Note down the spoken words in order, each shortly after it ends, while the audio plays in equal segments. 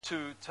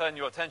to turn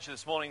your attention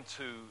this morning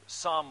to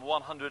Psalm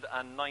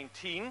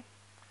 119,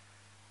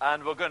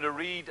 and we're going to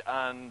read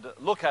and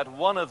look at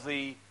one of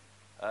the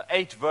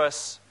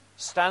 8-verse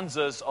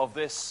stanzas of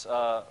this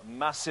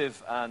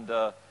massive and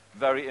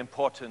very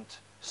important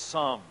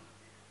psalm.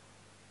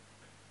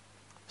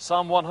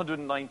 Psalm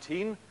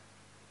 119,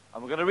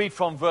 and we're going to read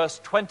from verse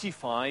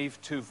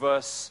 25 to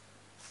verse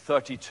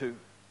 32.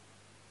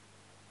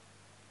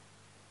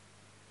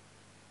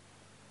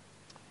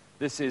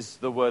 This is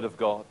the word of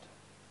God.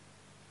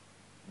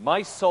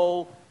 My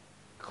soul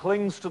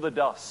clings to the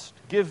dust.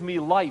 Give me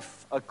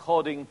life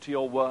according to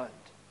your word.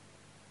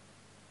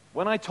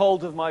 When I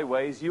told of my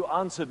ways, you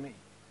answered me.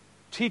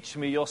 Teach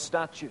me your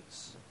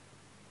statutes.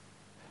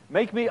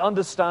 Make me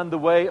understand the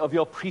way of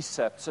your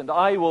precepts, and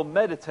I will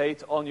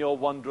meditate on your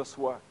wondrous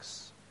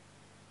works.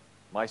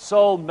 My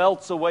soul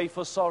melts away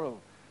for sorrow.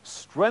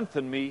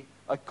 Strengthen me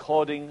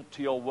according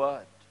to your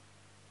word.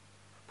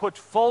 Put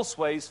false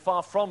ways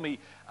far from me,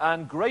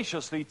 and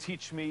graciously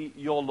teach me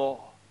your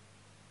law.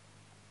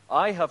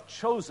 I have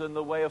chosen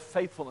the way of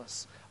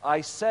faithfulness.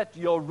 I set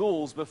your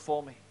rules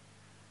before me.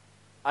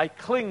 I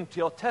cling to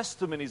your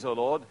testimonies, O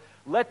Lord.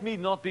 Let me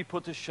not be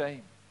put to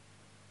shame.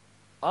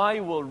 I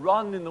will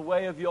run in the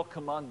way of your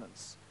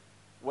commandments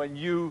when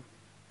you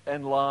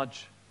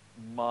enlarge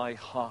my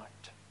heart.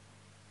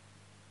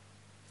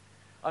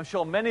 I'm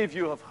sure many of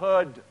you have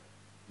heard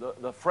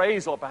the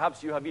phrase, or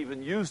perhaps you have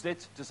even used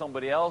it to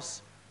somebody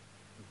else,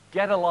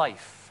 get a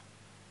life.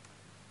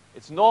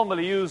 It's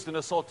normally used in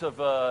a sort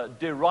of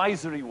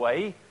derisory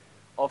way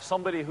of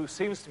somebody who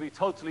seems to be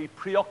totally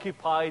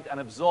preoccupied and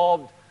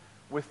absorbed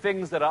with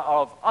things that are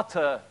of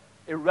utter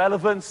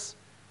irrelevance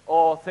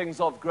or things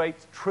of great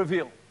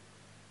trivial.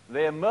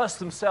 They immerse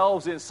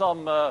themselves in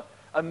some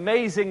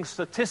amazing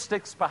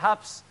statistics,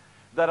 perhaps,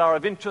 that are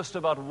of interest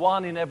about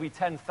 1 in every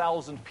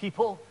 10,000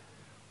 people,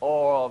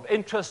 or of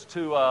interest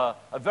to a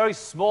very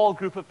small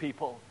group of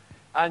people.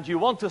 And you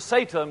want to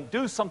say to them,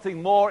 do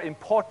something more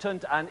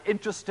important and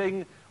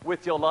interesting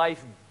with your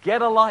life.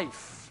 Get a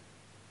life.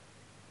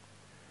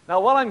 Now,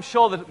 while I'm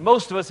sure that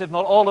most of us, if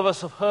not all of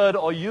us, have heard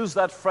or used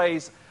that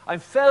phrase, I'm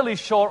fairly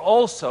sure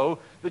also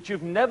that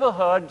you've never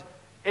heard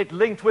it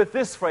linked with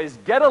this phrase,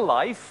 get a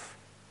life,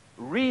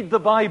 read the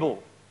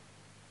Bible.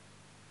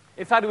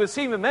 In fact, it would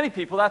seem to many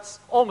people that's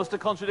almost a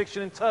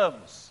contradiction in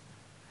terms.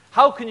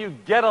 How can you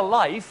get a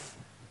life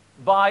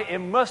by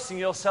immersing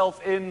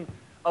yourself in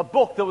a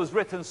book that was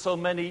written so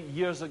many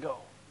years ago?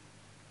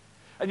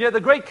 And yet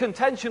the great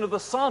contention of the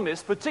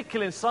psalmist,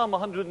 particularly in Psalm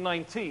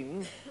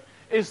 119,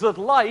 is that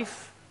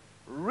life,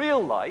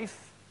 real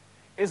life,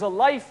 is a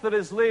life that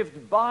is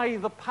lived by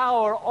the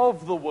power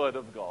of the Word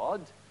of God,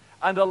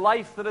 and a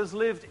life that is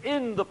lived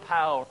in the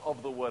power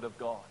of the Word of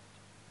God.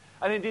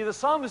 And indeed the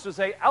psalmist would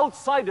say,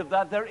 outside of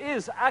that, there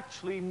is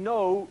actually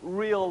no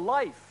real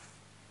life.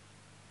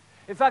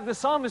 In fact, the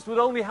psalmist would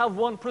only have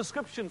one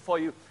prescription for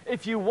you.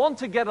 If you want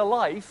to get a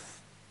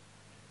life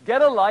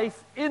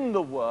in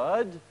the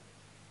Word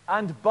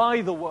and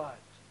by the Word.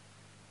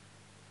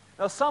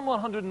 Now, Psalm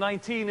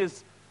 119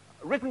 is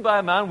written by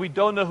a man, we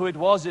don't know who it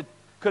was. It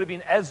could have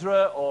been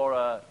Ezra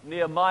or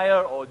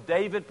Nehemiah or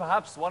David,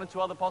 perhaps, one or two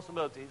other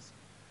possibilities.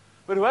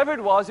 But whoever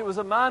it was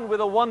a man with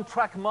a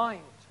one-track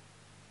mind.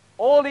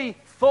 All he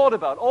thought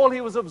about, all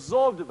he was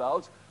absorbed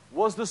about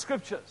was the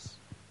Scriptures.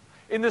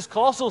 In this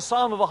colossal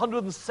psalm of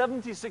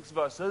 176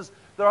 verses,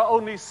 there are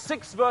only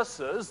 6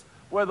 verses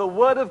where the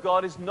Word of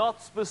God is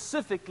not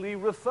specifically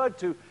referred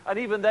to, and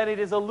even then it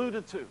is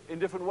alluded to in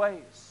different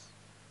ways.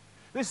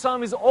 This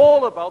psalm is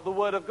all about the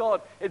Word of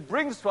God. It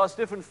brings to us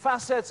different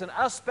facets and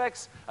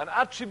aspects and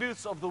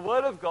attributes of the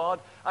Word of God,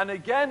 and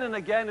again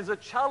is a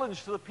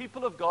challenge to the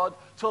people of God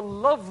to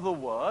love the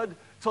Word,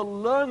 to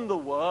learn the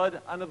Word,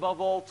 and above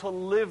all, to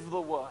live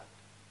the Word.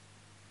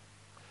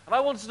 And I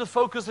wanted to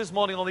focus this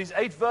morning on these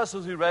 8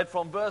 verses we read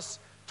from verse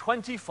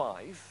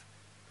 25,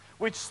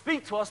 which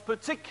speak to us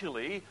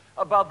particularly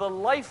about the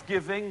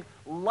life-giving,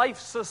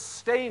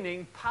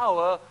 life-sustaining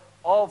power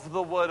of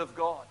the Word of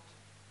God.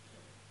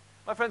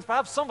 My friends,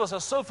 perhaps some of us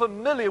are so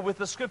familiar with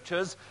the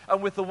Scriptures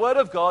and with the Word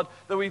of God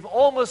that we've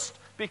almost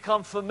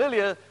become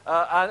familiar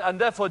and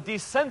therefore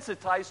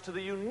desensitized to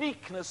the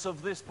uniqueness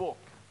of this book.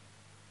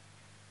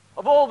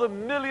 Of all the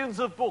millions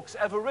of books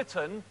ever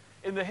written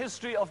in the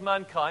history of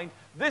mankind,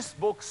 this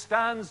book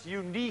stands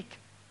unique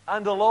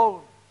and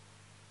alone.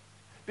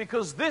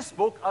 Because this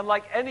book,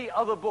 unlike any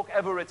other book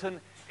ever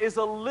written, is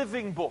a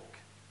living book.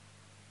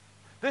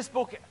 This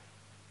book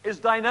is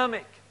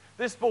dynamic.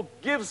 This book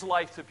gives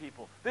life to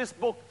people. This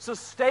book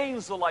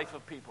sustains the life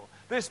of people.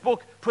 This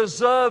book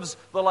preserves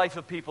the life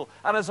of people.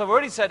 And as I've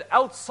already said,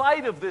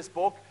 outside of this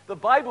book, the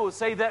Bible would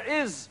say there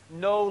is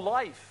no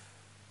life.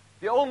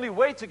 The only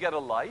way to get a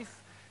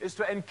life is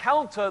to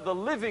encounter the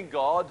living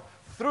God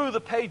through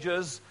the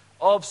pages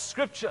of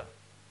Scripture.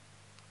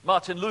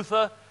 Martin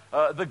Luther,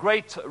 the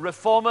great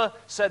reformer,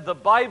 said, the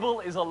Bible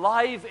is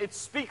alive, it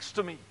speaks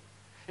to me.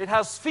 It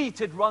has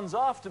feet, it runs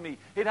after me.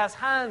 It has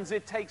hands,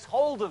 it takes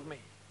hold of me.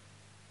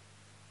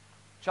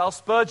 Charles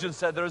Spurgeon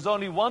said, there is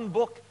only one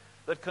book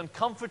that can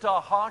comfort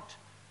our heart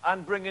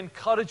and bring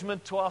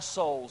encouragement to our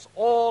souls.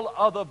 All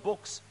other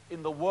books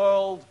in the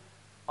world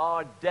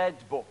are dead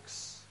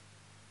books.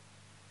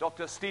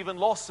 Dr. Stephen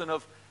Lawson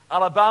of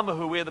Alabama,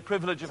 who we had the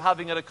privilege of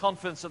having at a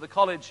conference at the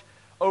college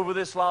over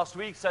this last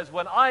week, says,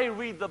 when I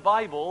read the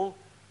Bible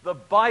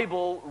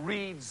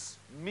reads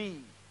me.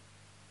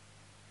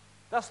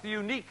 That's the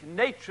unique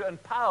nature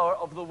and power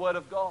of the Word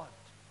of God.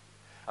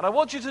 And I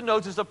want you to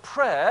notice a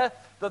prayer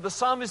that the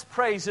psalmist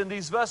prays in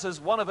these verses,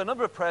 one of a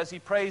number of prayers he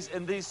prays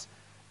in this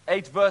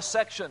 8-verse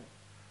section.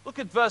 Look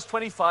at verse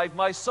 25.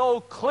 My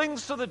soul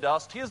clings to the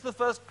dust. Here's the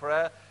first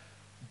prayer.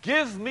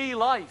 Give me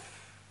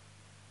life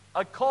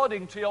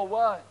according to your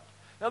word.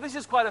 Now this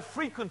is quite a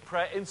frequent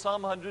prayer in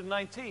Psalm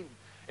 119.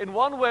 In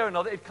one way or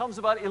another, it comes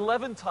about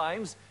 11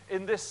 times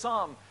in this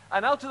psalm.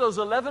 And out of those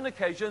 11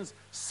 occasions,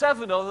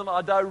 7 of them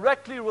are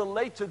directly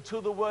related to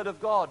the Word of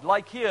God.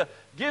 Like here,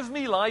 give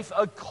me life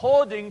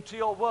according to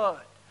your word.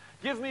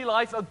 Give me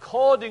life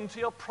according to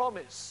your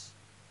promise.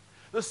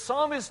 The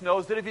psalmist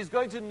knows that if he's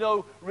going to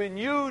know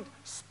renewed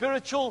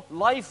spiritual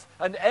life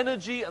and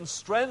energy and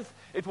strength,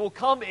 it will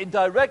come in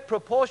direct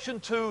proportion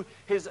to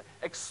his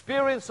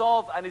experience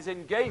of and his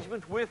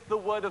engagement with the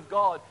Word of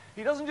God.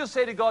 He doesn't just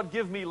say to God,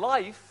 give me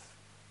life.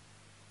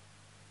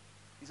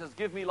 He says,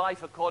 give me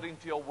life according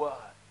to your word.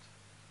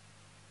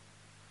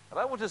 And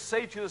I want to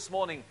say to you this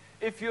morning,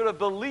 if you're a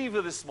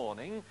believer this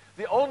morning,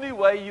 the only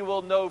way you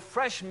will know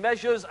fresh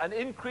measures and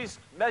increased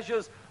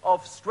measures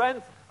of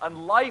strength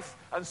and life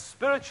and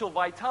spiritual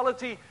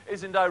vitality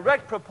is in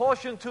direct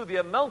proportion to the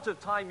amount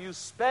of time you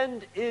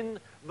spend in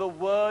the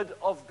Word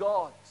of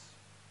God.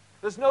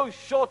 There's no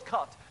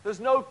shortcut.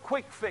 There's no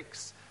quick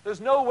fix. There's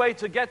no way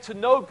to get to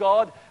know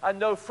God and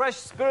know fresh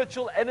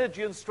spiritual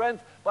energy and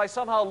strength by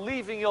somehow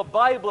leaving your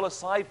Bible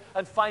aside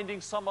and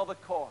finding some other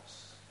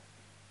course.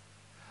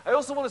 I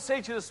also want to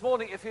say to you this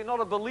morning, if you're not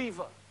a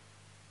believer,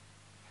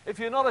 if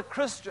you're not a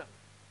Christian,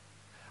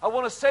 I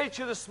want to say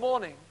to you this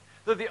morning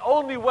that the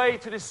only way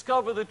to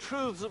discover the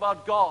truths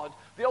about God,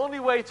 the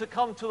only way to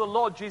come to the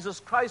Lord Jesus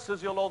Christ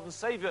as your Lord and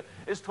Savior,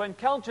 is to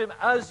encounter Him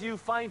as you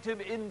find Him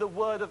in the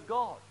Word of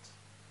God.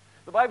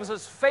 The Bible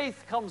says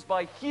faith comes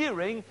by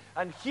hearing,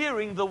 and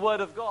hearing the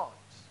Word of God.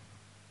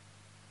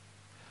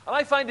 And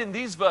I find in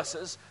these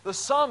verses, the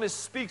psalmist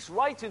speaks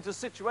right into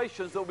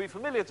situations that will be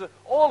familiar to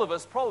all of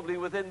us probably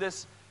within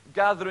this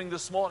gathering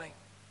this morning.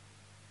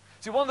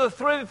 See, one of the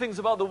thrilling things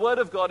about the Word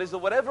of God is that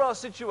whatever our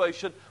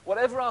situation,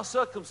 whatever our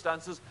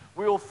circumstances,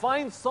 we will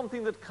find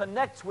something that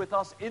connects with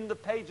us in the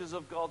pages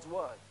of God's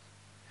Word.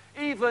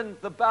 Even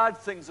the bad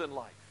things in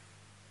life.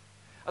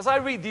 As I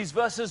read these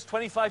verses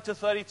 25 to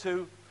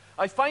 32,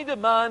 I find a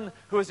man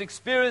who is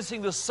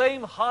experiencing the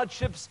same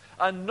hardships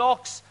and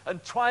knocks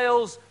and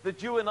trials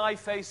that you and I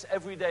face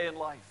every day in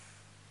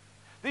life.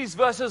 These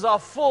verses are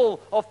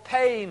full of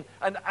pain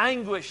and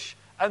anguish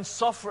and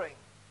suffering.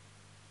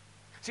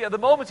 See, at the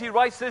moment he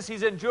writes this,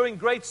 he's enduring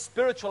great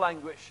spiritual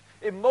anguish,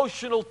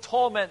 emotional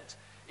torment,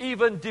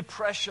 even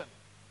depression.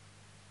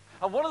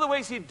 And one of the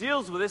ways he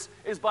deals with this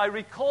is by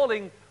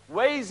recalling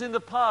ways in the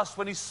past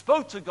when he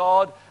spoke to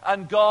God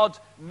and God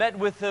met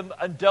with him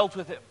and dealt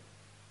with him.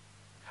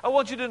 I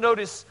want you to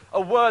notice a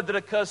word that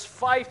occurs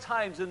 5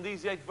 times in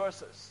these 8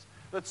 verses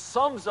that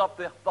sums up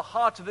the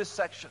heart of this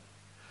section.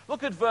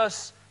 Look at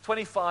verse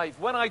 25.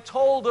 When I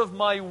told of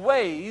my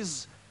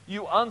ways,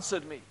 you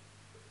answered me.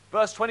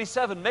 Verse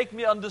 27, make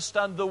me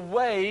understand the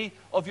way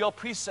of your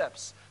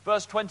precepts.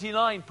 Verse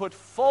 29, put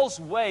false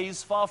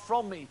ways far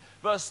from me.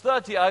 Verse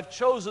 30, I've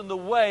chosen the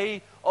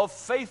way of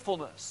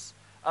faithfulness.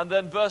 And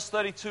then verse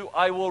 32,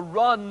 I will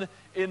run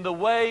in the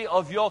way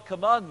of your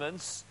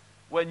commandments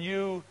when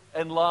you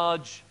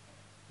enlarge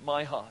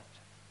my heart.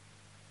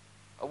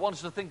 I want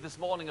us to think this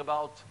morning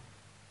about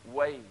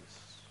ways.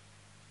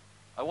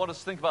 I want us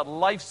to think about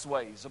life's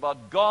ways,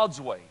 about God's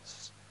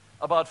ways,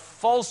 about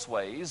false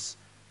ways,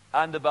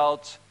 and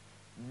about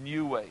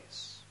new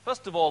ways.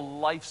 First of all,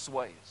 life's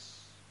ways.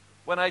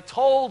 When I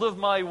told of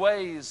my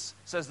ways,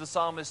 says the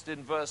psalmist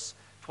in verse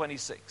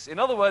 26. In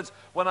other words,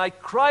 when I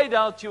cried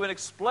out to you and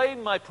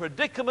explained my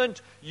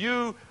predicament,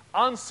 you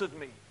answered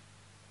me.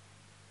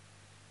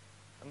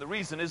 And the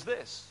reason is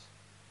this,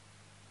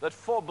 that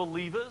for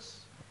believers,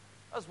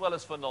 as well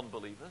as for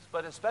non-believers,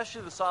 but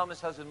especially the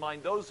psalmist has in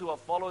mind those who are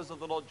followers of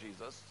the Lord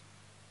Jesus,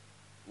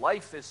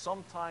 life is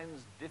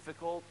sometimes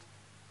difficult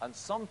and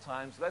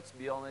sometimes, let's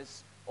be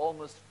honest,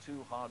 almost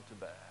too hard to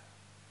bear.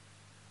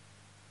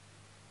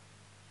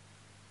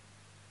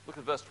 Look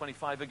at verse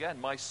 25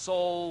 again. My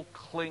soul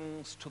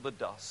clings to the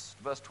dust.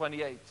 Verse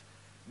 28,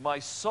 my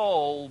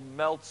soul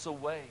melts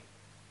away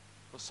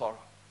for sorrow.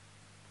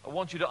 I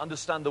want you to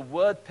understand the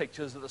word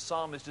pictures that the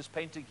psalmist is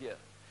painting here.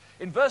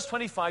 In verse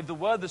 25, the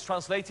word that's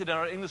translated in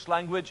our English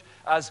language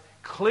as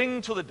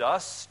cling to the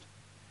dust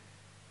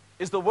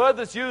is the word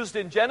that's used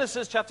in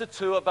Genesis chapter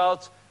 2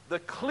 about the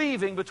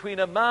cleaving between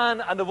a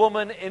man and a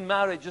woman in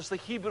marriage. It's the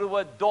Hebrew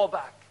word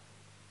dorbak.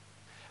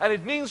 And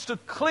it means to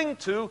cling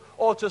to,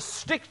 or to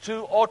stick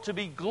to, or to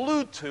be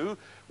glued to,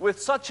 with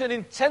such an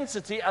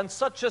intensity and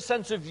such a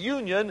sense of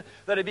union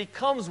that it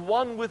becomes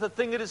one with the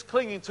thing it is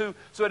clinging to,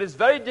 so it is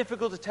very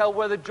difficult to tell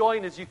where the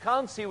join is. You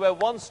can't see where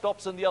one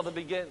stops and the other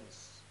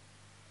begins.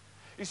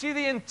 You see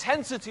the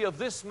intensity of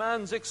this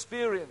man's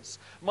experience.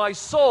 My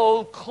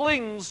soul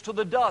clings to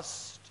the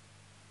dust.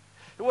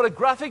 What a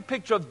graphic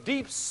picture of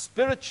deep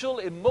spiritual,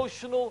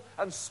 emotional,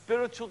 and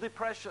spiritual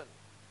depression.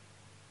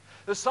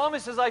 The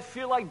psalmist says, I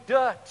feel like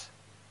dirt.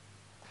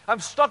 I'm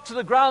stuck to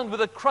the ground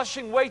with a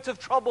crushing weight of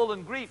trouble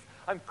and grief.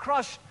 I'm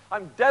crushed.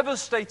 I'm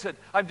devastated.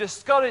 I'm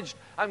discouraged.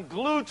 I'm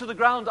glued to the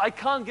ground. I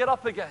can't get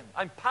up again.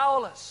 I'm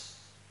powerless.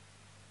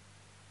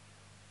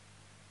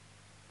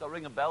 Does that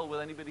ring a bell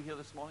with anybody here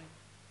this morning?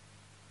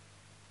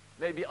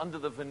 Maybe under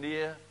the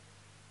veneer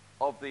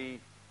of the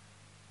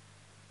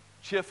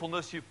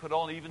cheerfulness you've put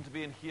on even to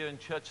be in here in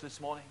church this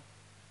morning.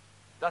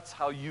 That's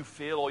how you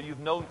feel, or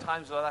you've known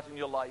times like that in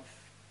your life.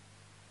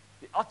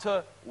 The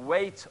utter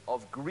weight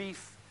of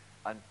grief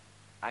and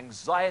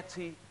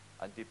anxiety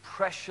and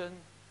depression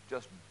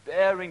just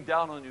bearing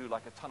down on you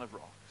like a ton of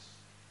rocks.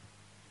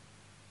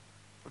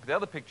 Look at the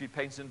other picture he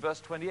paints in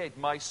verse 28.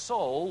 My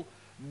soul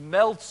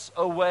melts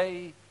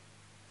away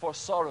for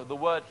sorrow.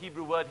 The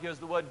Hebrew word here is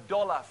the word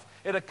dolaf.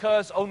 It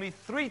occurs only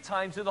 3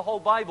 times in the whole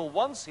Bible.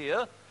 Once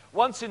here,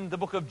 once in the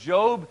book of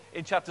Job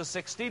in chapter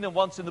 16, and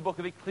once in the book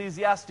of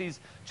Ecclesiastes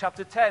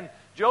chapter 10.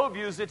 Job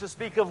used it to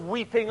speak of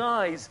weeping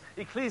eyes.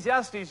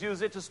 Ecclesiastes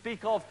used it to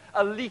speak of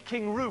a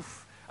leaking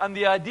roof. And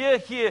the idea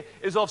here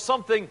is of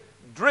something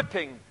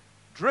dripping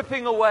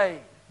away,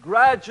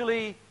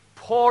 gradually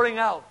pouring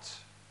out.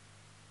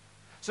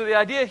 So the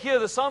idea here,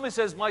 the psalmist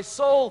says, my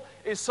soul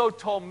is so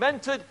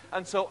tormented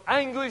and so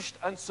anguished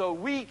and so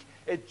weak,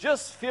 it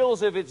just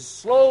feels as if it's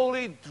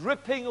slowly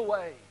dripping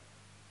away.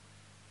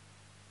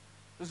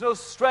 There's no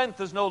strength,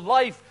 there's no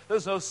life,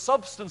 there's no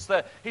substance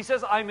there. He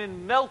says, I'm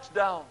in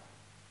meltdown.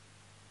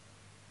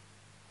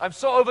 I'm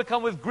so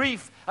overcome with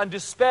grief and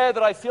despair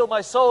that I feel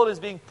my soul is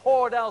being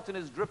poured out and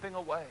is dripping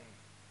away.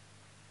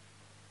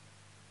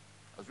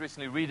 I was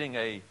recently reading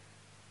a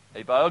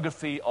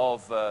biography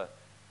of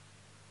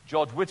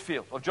John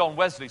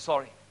Wesley.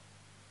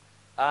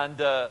 And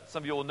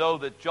some of you will know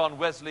that John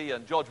Wesley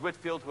and George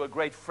Whitefield were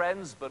great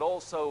friends, but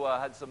also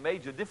had some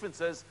major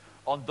differences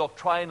on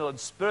doctrinal and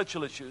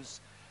spiritual issues.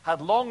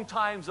 Had long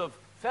times of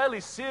fairly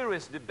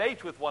serious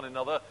debate with one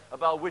another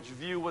about which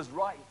view was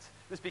right.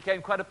 This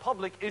became quite a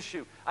public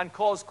issue and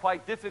caused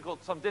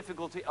some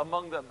difficulty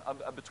among them,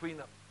 between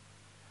them.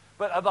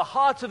 But at the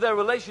heart of their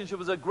relationship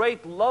was a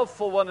great love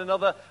for one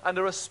another and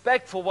a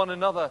respect for one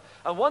another.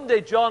 And one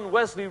day John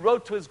Wesley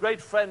wrote to his great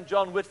friend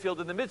John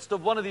Whitefield in the midst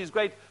of one of these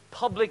great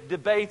public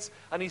debates,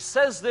 and he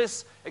says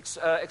this,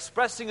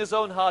 expressing his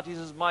own heart. He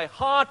says, my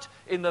heart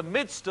in the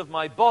midst of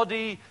my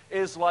body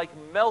is like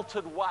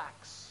melted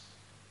wax.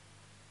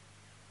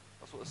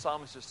 That's what the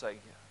psalmist is saying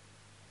here.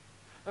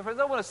 My friends,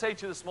 I want to say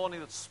to you this morning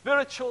that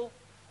spiritual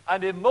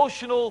and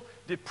emotional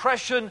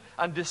depression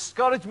and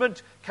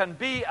discouragement can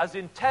be as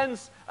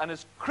intense and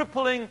as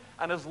crippling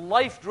and as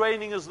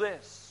life-draining as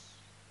this.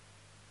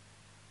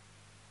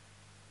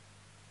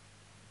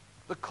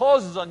 The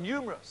causes are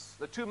numerous.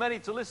 There are too many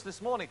to list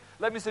this morning.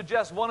 Let me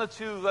suggest 1 or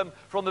 2 of them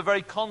from the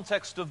very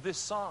context of this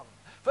psalm.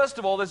 First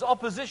of all, there's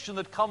opposition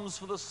that comes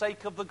for the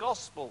sake of the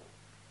gospel.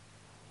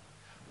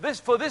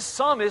 For this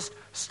psalmist,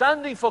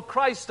 standing for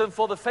Christ and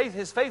for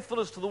his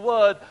faithfulness to the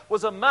word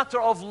was a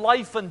matter of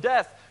life and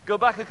death. Go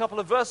back a couple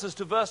of verses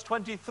to verse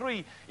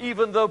 23.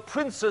 Even though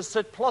princes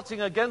sit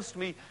plotting against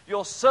me,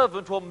 your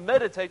servant will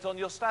meditate on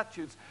your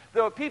statutes.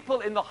 There are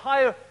people in the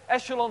higher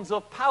echelons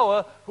of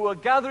power who are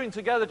gathering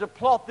together to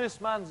plot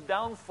this man's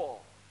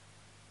downfall.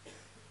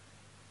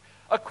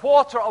 A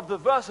quarter of the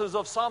verses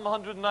of Psalm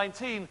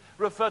 119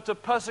 refer to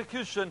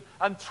persecution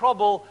and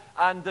trouble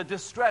and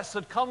distress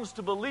that comes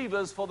to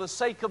believers for the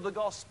sake of the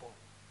gospel.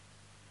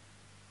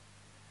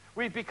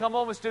 We've become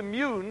almost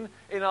immune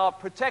in our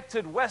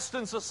protected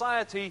Western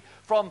society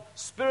from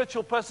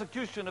spiritual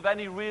persecution of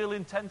any real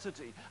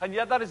intensity. And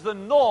yet that is the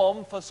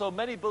norm for so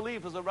many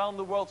believers around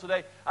the world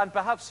today, and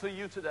perhaps for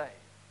you today.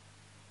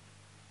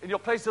 In your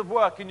place of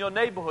work, in your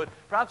neighborhood,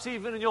 perhaps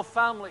even in your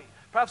family,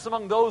 perhaps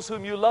among those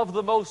whom you love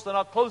the most and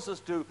are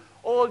closest to,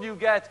 all you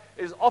get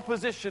is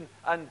opposition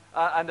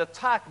and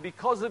attack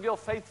because of your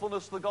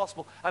faithfulness to the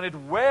gospel. And it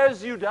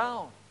wears you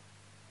down.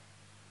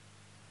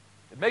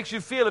 It makes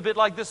you feel a bit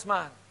like this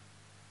man,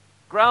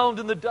 ground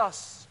in the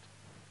dust.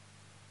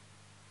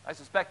 I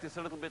suspect it's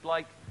a little bit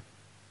like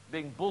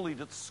being bullied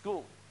at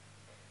school.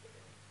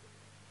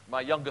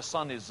 My younger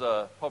son is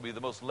probably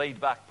the most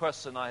laid-back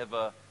person I've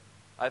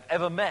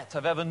ever met,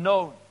 I've ever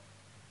known.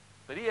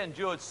 But he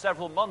endured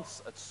several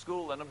months at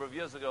school a number of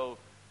years ago,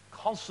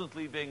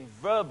 constantly being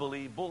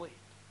verbally bullied.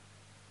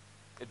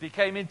 It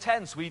became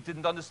intense. We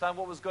didn't understand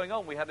what was going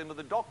on. We had him at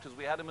the doctors.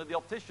 We had him at the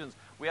opticians.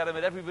 We had him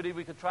at everybody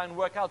we could try and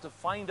work out to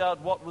find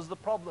out what was the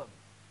problem.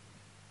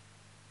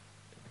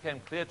 It became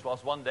clear to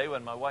us one day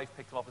when my wife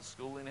picked him up at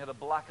school and he had a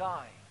black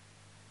eye.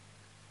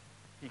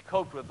 he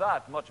coped with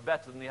that much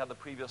better than he had the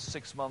previous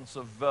 6 months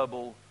of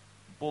verbal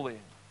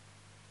bullying.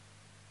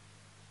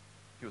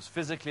 He was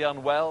physically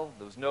unwell.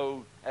 There was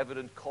no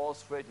evident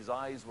cause for it. His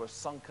eyes were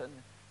sunken.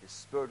 His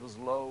spirit was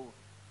low.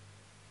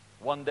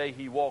 One day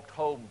he walked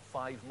home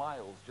 5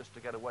 miles just to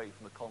get away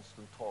from the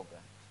constant torment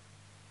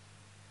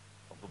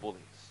of the bullies.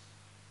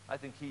 I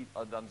think he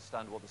would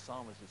understand what the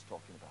psalmist is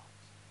talking about.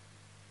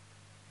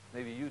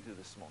 Maybe you do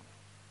this morning.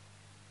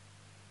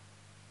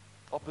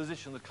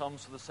 Opposition that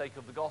comes for the sake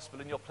of the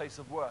gospel in your place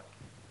of work.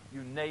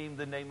 You name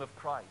the name of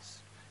Christ.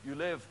 You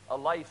live a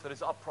life that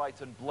is upright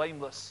and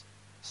blameless.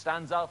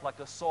 Stands out like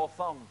a sore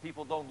thumb.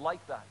 People don't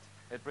like that.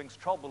 It brings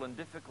trouble and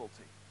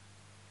difficulty.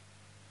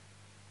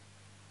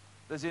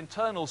 There's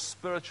internal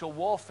spiritual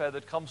warfare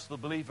that comes to the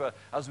believer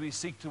as we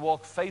seek to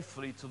walk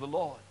faithfully to the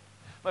Lord.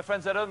 My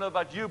friends, I don't know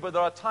about you, but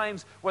there are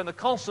times when the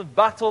constant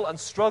battle and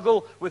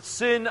struggle with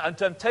sin and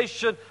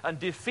temptation and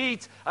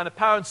defeat and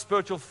apparent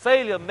spiritual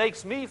failure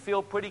makes me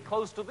feel pretty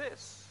close to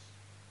this.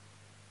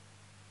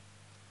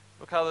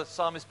 Look how the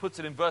psalmist puts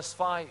it in verse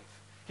 5.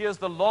 Here's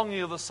the longing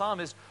of the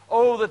psalmist.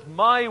 Oh, that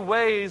my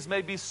ways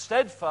may be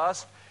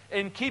steadfast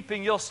in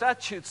keeping your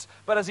statutes.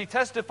 But as he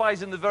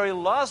testifies in the very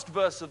last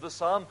verse of the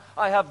psalm,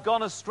 I have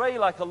gone astray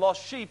like a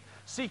lost sheep.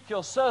 Seek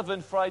your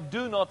servant, for I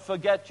do not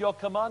forget your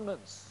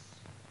commandments.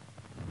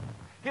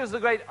 Here's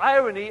the great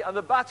irony and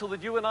the battle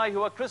that you and I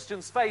who are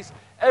Christians face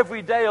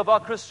every day of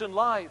our Christian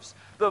lives.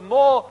 The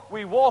more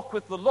we walk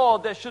with the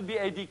Lord, there should be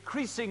a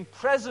decreasing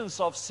presence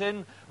of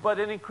sin, but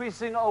an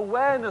increasing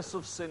awareness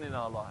of sin in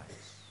our lives.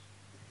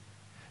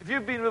 If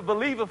you've been a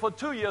believer for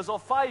 2 years or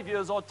 5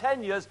 years or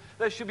 10 years,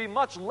 there should be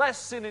much less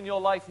sin in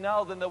your life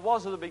now than there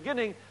was at the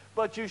beginning,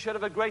 but you should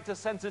have a greater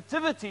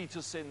sensitivity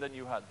to sin than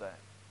you had then.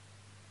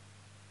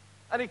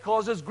 And it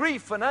causes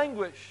grief and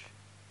anguish.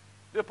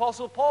 The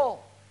Apostle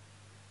Paul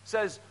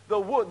says, the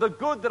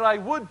good that I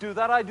would do,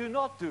 that I do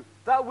not do.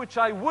 That which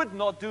I would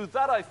not do,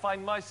 that I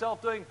find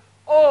myself doing.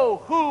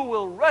 Oh, who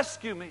will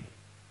rescue me?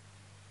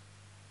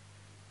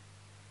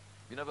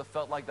 You never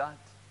felt like that?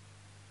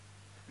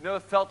 You never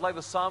felt like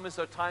the psalmist?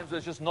 There are times where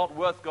it's just not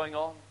worth going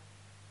on.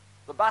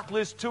 The battle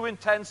is too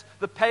intense.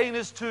 The pain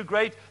is too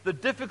great. The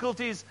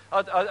difficulties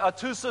are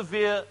too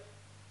severe.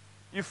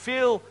 You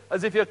feel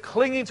as if you're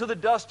clinging to the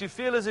dust. You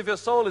feel as if your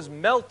soul is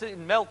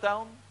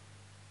meltdown.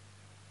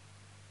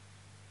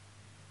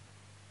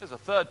 There's a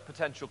third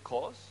potential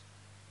cause.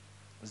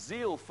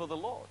 Zeal for the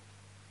Lord.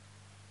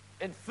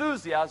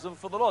 Enthusiasm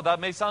for the Lord. That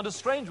may sound a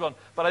strange one,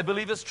 but I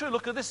believe it's true.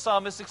 Look at this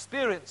psalmist's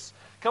experience.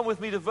 Come with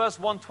me to verse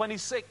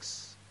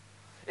 126.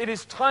 It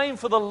is time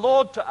for the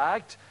Lord to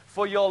act,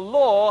 for your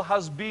law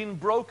has been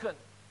broken.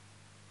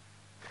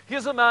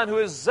 Here's a man who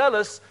is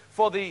zealous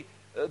for the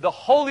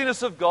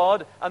holiness of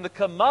God and the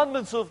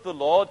commandments of the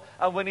Lord,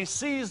 and when he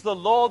sees the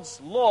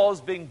Lord's laws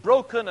being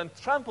broken and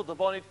trampled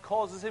upon, it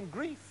causes him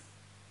grief.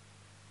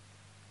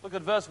 Look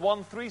at verse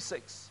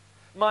 136.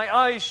 My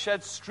eyes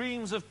shed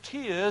streams of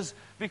tears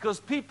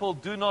because people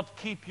do not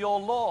keep your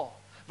law.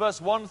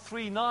 Verse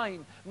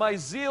 139. My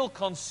zeal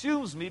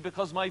consumes me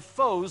because my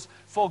foes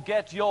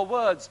forget your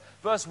words.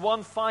 Verse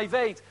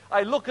 158.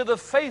 I look at the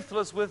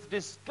faithless with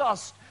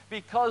disgust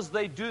because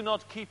they do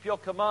not keep your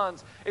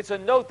commands. It's a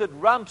note that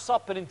ramps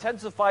up and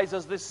intensifies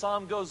as this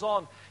psalm goes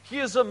on.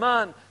 Here's a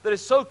man that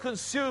is so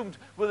consumed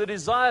with a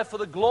desire for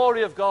the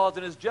glory of God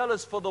and is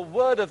jealous for the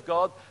word of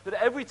God that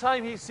every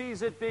time he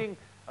sees it being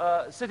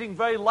sitting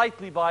very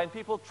lightly by and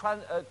people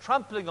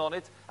trampling on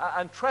it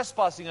and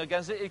trespassing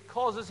against it, it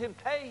causes him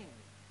pain.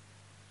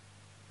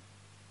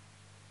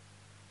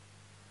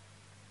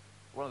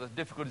 One of the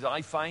difficulties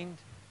I find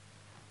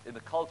in the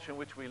culture in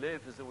which we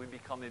live is that we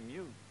become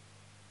immune.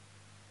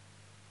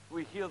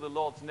 We hear the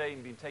Lord's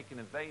name being taken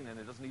in vain and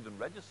it doesn't even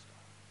register.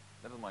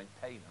 Never mind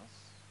pain us.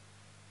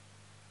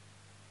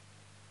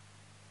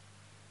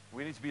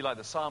 We need to be like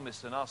the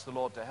psalmist and ask the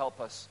Lord to help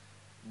us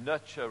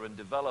nurture and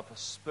develop a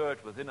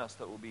spirit within us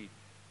that will be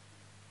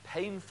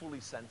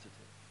painfully sensitive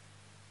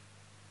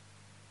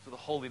to the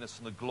holiness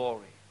and the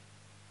glory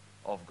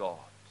of God.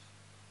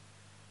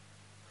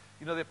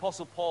 You know, the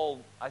Apostle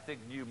Paul, I think,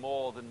 knew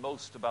more than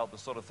most about the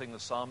sort of thing the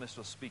psalmist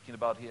was speaking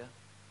about here.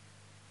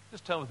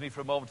 Just turn with me for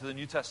a moment to the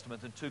New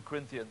Testament in 2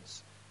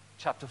 Corinthians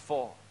chapter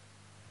 4.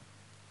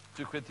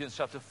 2 Corinthians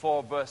chapter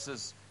 4,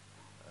 verses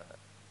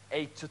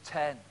 8 to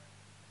 10.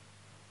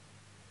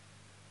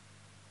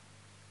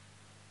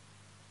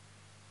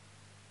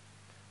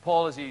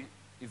 Paul, as he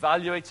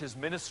evaluates his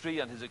ministry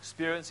and his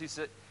experience, he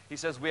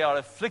says, we are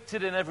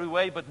afflicted in every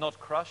way but not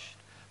crushed,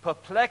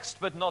 perplexed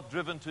but not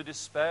driven to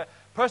despair,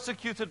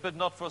 persecuted but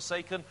not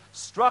forsaken,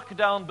 struck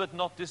down but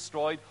not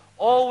destroyed,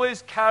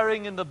 always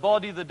carrying in the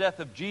body the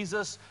death of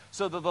Jesus,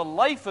 so that the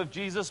life of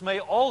Jesus may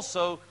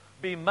also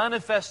be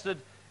manifested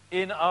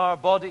in our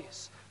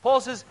bodies.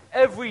 Paul says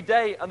every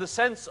day, and the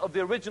sense of the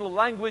original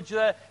language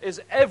there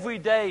is every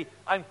day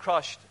I'm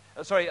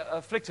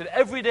afflicted,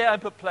 every day I'm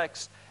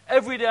perplexed,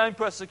 every day I'm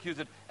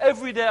persecuted,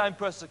 every day I'm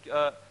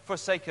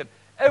forsaken.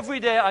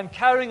 Every day I'm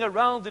carrying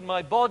around in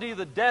my body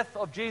the death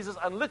of Jesus.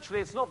 And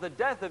literally, it's not the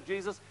death of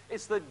Jesus,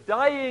 it's the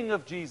dying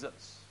of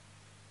Jesus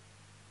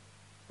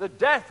that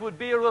death would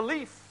be a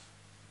relief.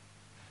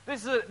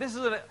 This is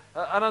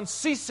an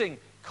unceasing,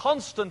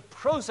 constant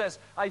process.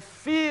 I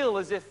feel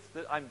as if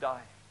that I'm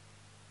dying.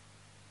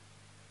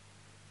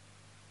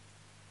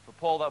 For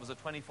Paul, that was a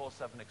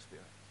 24/7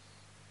 experience.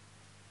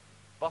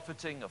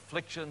 Buffeting,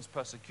 afflictions,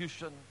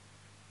 persecution,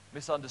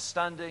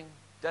 misunderstanding,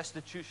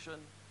 destitution,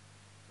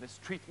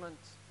 mistreatment.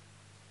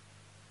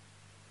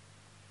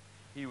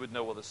 He would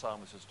know what the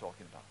psalmist is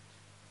talking about.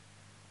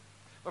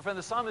 My friend,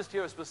 the psalmist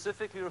here is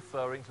specifically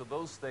referring to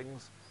those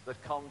things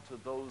that come to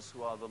those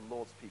who are the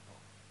Lord's people.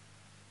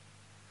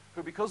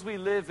 Who, because we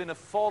live in a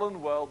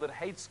fallen world that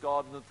hates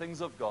God and the things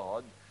of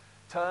God,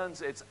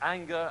 turns its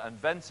anger and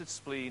vents its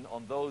spleen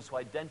on those who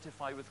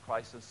identify with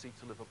Christ and seek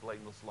to live a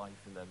blameless life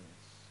in their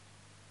midst.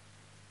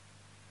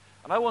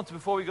 And I want to,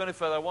 before we go any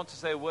further, I want to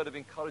say a word of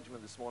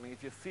encouragement this morning.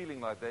 If you're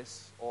feeling like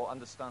this or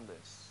understand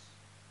this,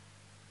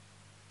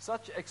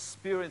 such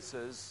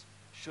experiences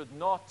should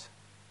not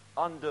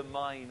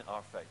undermine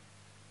our faith.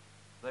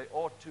 They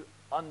ought to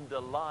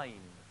underline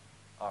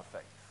our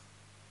faith.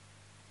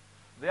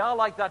 They are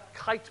like that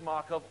kite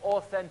mark of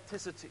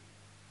authenticity.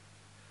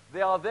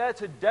 They are there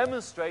to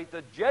demonstrate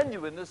the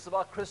genuineness of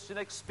our Christian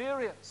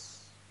experience.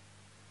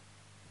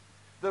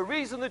 The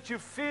reason that you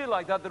feel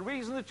like that, the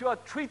reason that you are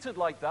treated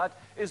like that,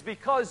 is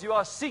because you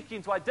are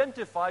seeking to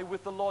identify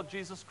with the Lord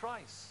Jesus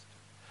Christ.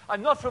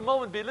 I'm not for a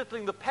moment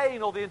belittling the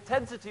pain or the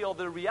intensity or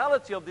the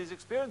reality of these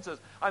experiences.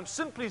 I'm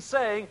simply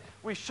saying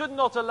we should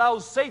not allow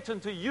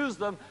Satan to use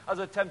them as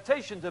a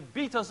temptation to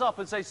beat us up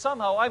and say,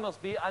 somehow I must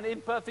be an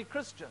imperfect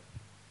Christian.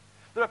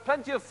 There are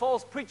plenty of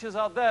false preachers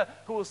out there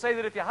who will say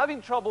that if you're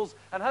having troubles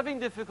and having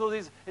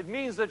difficulties, it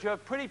means that you're a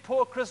pretty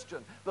poor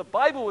Christian. The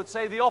Bible would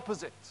say the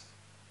opposite.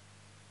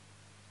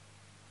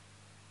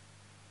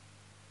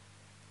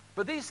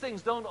 But these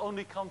things don't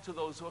only come to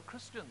those who are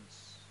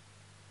Christians.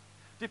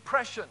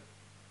 Depression,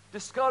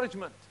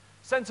 discouragement,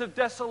 sense of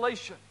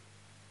desolation,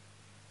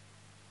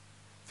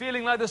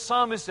 feeling like the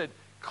psalmist said,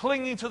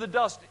 clinging to the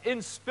dust,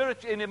 in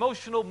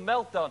emotional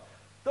meltdown,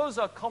 those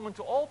are common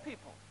to all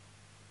people.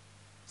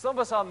 Some of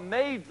us are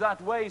made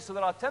that way so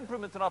that our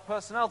temperament and our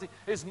personality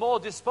is more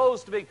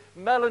disposed to being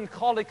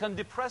melancholic and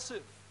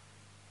depressive.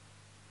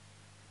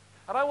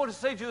 And I want to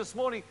say to you this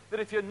morning that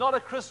if you're not a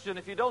Christian,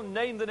 if you don't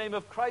name the name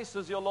of Christ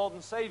as your Lord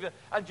and Savior,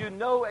 and you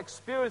know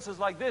experiences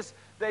like this,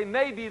 they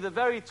may be the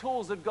very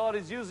tools that God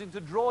is using to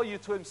draw you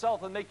to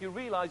Himself and make you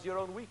realize your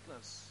own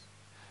weakness.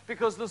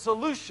 Because the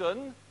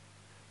solution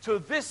to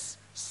this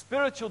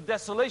spiritual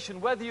desolation,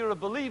 whether you're a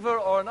believer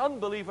or an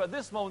unbeliever at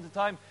this moment in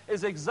time,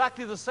 is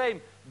exactly the same.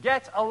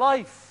 Get a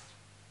life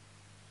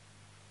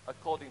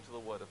according to the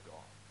Word of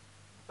God.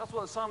 That's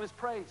what the psalmist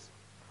prays.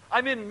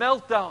 I'm in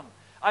meltdown.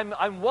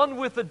 I'm one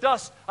with the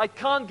dust. I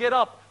can't get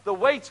up. The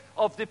weight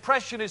of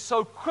depression is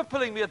so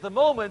crippling me at the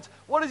moment.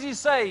 What does he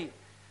say?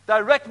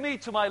 Direct me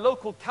to my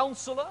local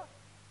counselor?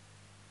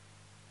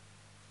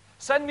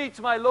 Send me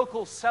to my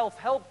local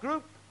self-help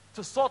group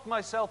to sort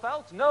myself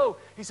out? No.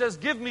 He says,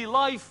 give me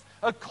life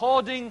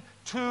according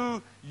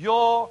to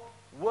your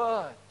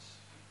word.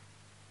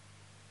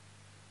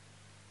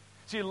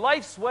 See,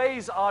 life's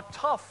ways are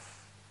tough.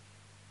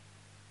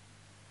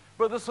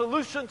 But the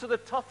solution to the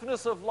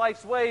toughness of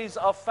life's ways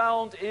are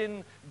found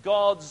in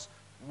God's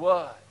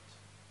word.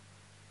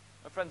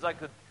 My friends, I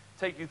could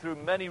take you through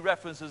many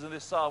references in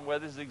this psalm where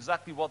this is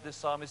exactly what this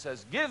psalmist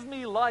says. Give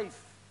me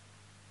life.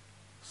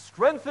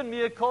 Strengthen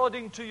me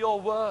according to your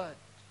word.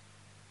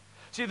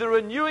 See, the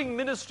renewing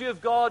ministry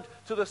of God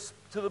to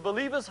the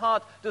believer's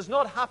heart does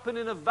not happen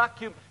in a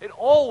vacuum. It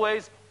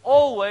always,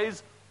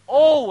 always,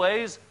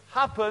 always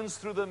happens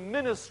through the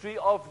ministry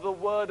of the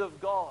Word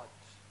of God.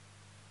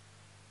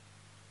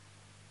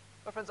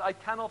 My friends, I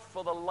cannot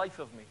for the life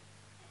of me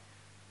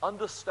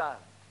understand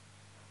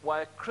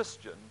why a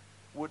Christian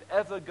would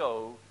ever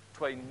go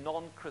to a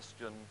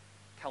non-Christian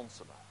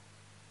counselor.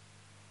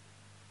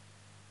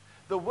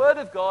 The Word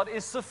of God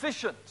is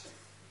sufficient.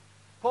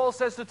 Paul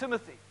says to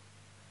Timothy,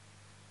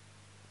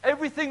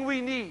 everything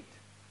we need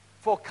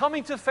for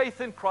coming to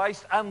faith in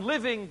Christ and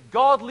living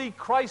godly,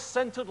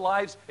 Christ-centered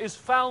lives is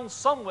found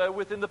somewhere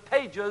within the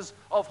pages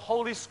of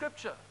Holy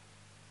Scripture.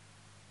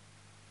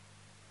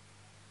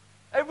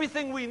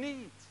 Everything we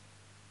need.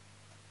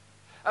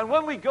 And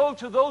when we go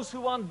to those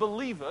who aren't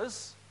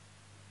believers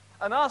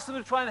and ask them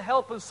to try and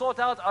help and sort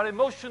out our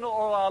emotional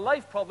or our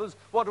life problems,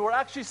 what we're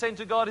actually saying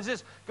to God is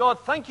this: God,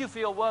 thank you for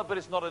your word, but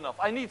it's not enough.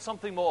 I need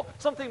something more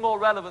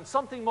relevant,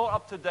 something more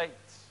up to date.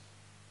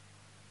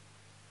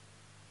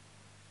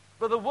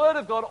 But the Word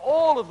of God,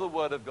 all of the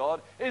Word of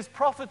God, is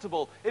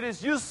profitable. It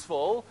is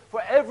useful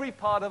for every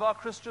part of our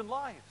Christian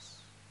lives.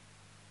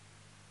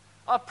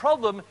 Our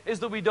problem is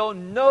that we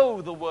don't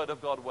know the Word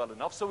of God well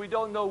enough, so we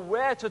don't know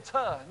where to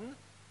turn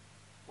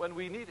when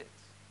we need it.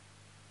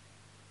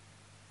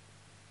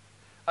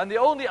 And the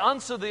only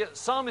answer the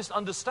psalmist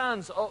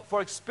understands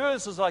for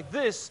experiences like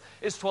this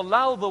is to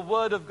allow the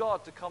Word of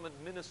God to come and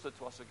minister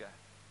to us again.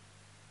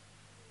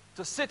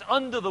 to sit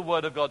under the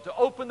Word of God, to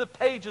open the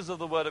pages of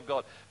the Word of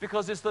God,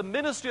 because it's the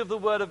ministry of the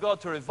Word of God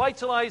to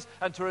revitalize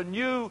and to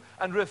renew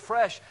and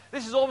refresh.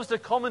 This is almost a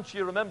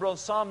commentary, remember, on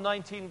Psalm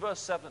 19, verse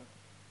 7.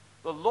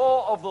 The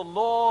law of the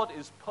Lord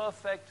is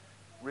perfect,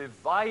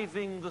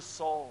 reviving the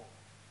soul.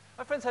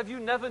 My friends, have you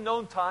never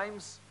known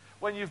times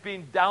when you've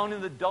been down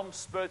in the dumps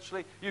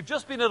spiritually? You've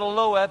just been at a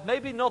low ebb,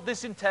 maybe not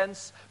this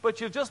intense,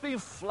 but you've just been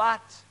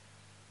flat.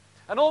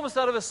 And almost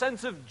out of a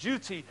sense of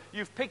duty,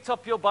 you've picked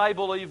up your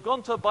Bible, or you've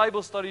gone to a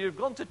Bible study, you've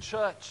gone to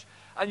church,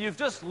 and you've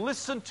just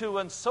listened to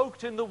and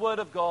soaked in the Word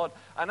of God.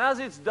 And as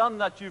it's done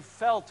that, you've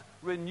felt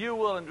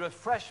renewal and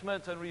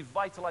refreshment and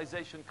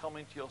revitalization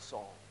coming to your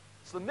soul.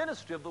 It's the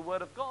ministry of the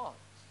Word of God.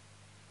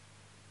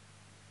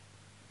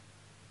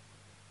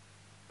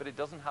 But it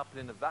doesn't happen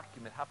in a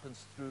vacuum. It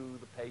happens through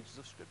the pages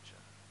of Scripture.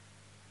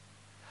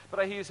 But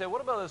I hear you say, what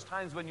about those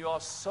times when you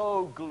are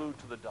so glued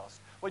to the dust,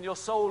 when your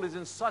soul is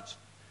in such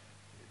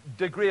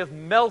degree of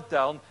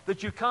meltdown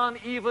that you can't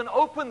even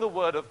open the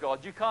Word of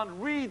God, you can't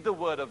read the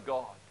Word of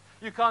God,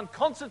 you can't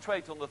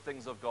concentrate on the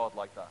things of God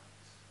like that?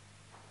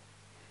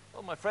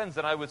 Well, my friends,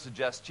 then I would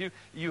suggest to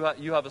you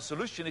have a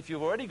solution. If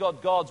you've already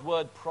got God's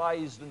Word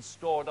prized and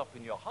stored up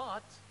in your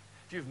heart,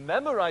 if you've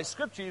memorized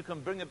Scripture, you can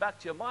bring it back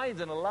to your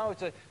mind and allow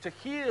it to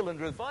heal and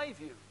revive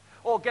you.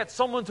 Or get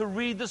someone to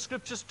read the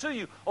Scriptures to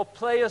you, or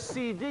play a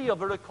CD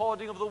of a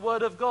recording of the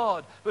Word of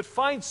God. But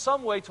find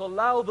some way to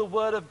allow the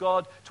Word of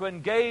God to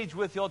engage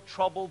with your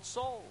troubled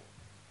soul.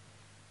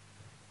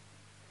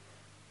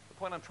 The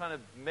point I'm trying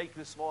to make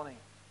this morning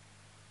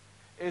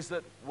is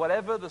that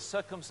whatever the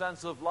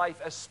circumstance of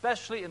life,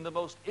 especially in the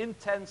most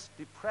intense,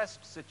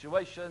 depressed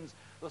situations,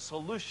 the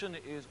solution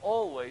is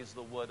always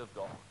the Word of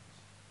God.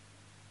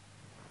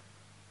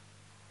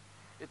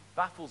 It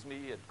baffles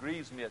me, it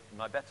grieves me at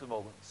my better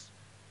moments,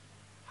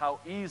 how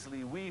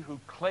easily we who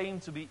claim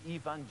to be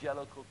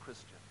evangelical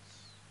Christians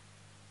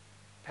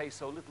pay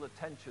so little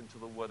attention to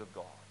the Word of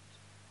God,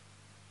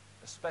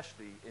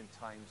 especially in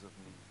times of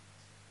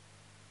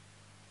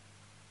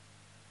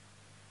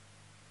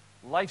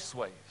need. Life's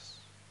ways.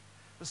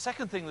 The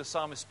second thing the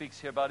psalmist speaks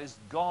here about is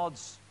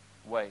God's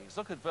ways.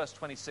 Look at verse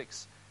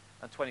 26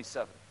 and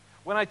 27.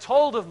 When I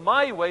told of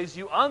my ways,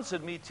 you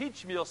answered me,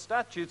 teach me your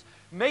statutes,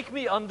 make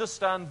me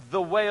understand the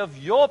way of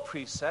your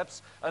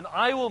precepts, and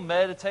I will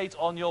meditate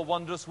on your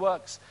wondrous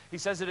works. He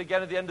says it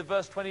again at the end of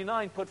verse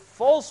 29, put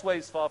false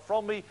ways far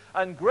from me,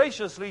 and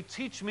graciously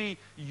teach me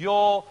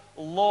your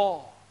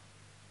law.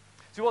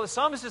 See, what the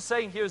psalmist is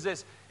saying here is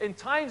this: in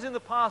times in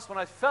the past when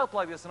I felt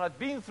like this, and I've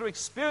been through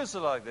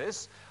experiences like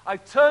this,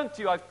 I've turned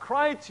to you, I've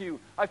cried to you,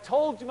 I've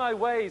told you my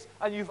ways,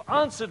 and you've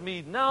answered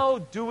me. Now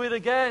do it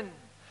again.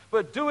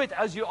 But do it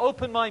as you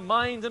open my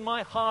mind and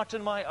my heart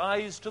and my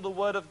eyes to the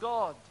Word of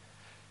God.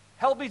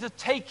 Help me to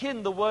take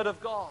in the Word of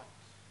God.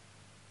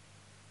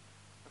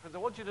 Because I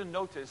want you to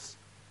notice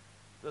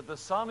that the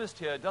psalmist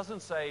here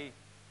doesn't say,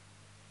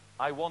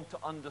 I want to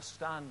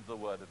understand the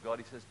Word of God.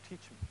 He says, teach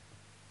me.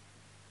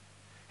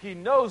 He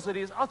knows that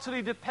he is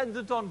utterly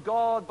dependent on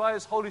God by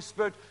His Holy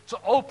Spirit to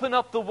open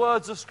up the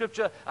words of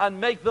Scripture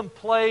and make them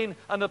plain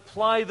and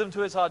apply them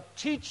to his heart.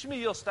 Teach me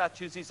your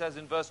statutes, he says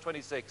in verse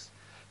 26.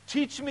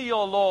 Teach me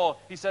your law,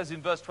 he says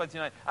in verse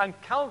 29, and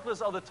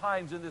countless other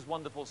times in this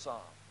wonderful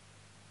psalm.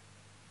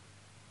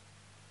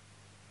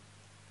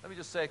 Let me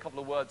just say a couple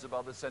of words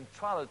about the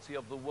centrality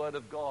of the Word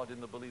of God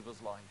in the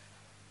believer's life.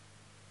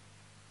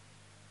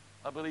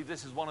 I believe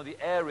this is one of the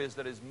areas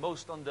that is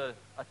most under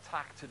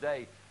attack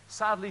today,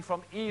 sadly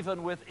from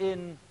even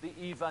within the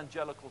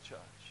evangelical church.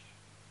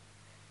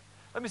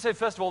 Let me say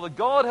first of all that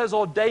God has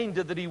ordained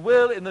it that He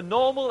will, in the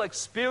normal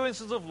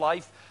experiences of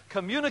life,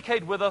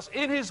 communicate with us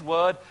in His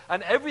Word,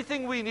 and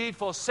everything we need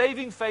for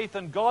saving faith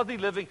and godly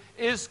living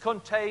is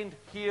contained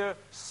here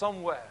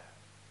somewhere.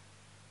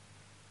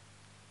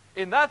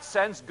 In that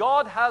sense,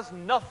 God has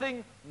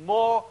nothing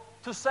more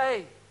to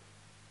say.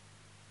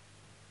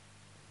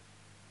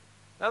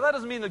 Now, that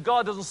doesn't mean that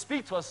God doesn't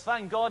speak to us.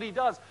 Thank God He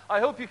does.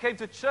 I hope you came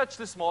to church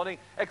this morning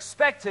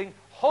expecting,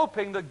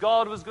 hoping that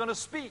God was going to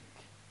speak.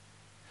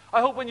 I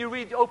hope when you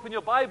open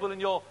your Bible in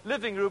your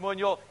living room or in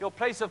your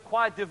place of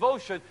quiet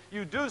devotion,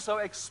 you do so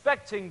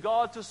expecting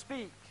God to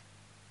speak.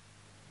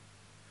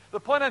 The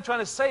point I'm trying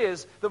to say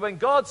is that when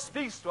God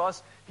speaks to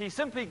us, He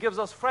simply gives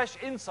us fresh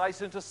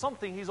insights into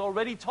something He's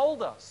already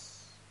told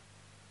us.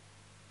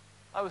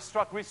 I was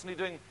struck recently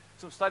doing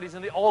some studies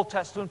in the Old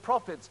Testament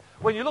prophets.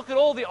 When you look at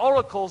all the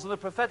oracles and the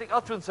prophetic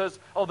utterances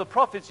of the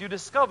prophets, you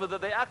discover that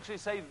they actually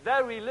say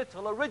very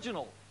little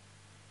original.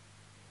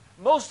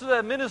 Most of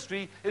their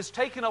ministry is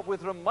taken up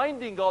with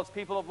reminding God's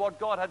people of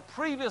what God had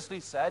previously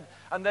said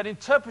and then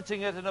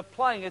interpreting it and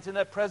applying it in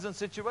their present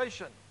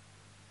situation.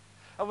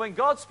 And when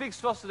God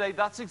speaks to us today,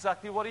 that's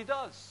exactly what He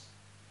does.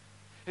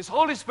 His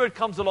Holy Spirit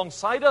comes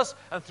alongside us,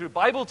 and through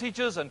Bible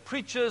teachers and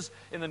preachers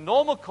in the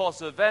normal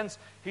course of events,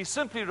 He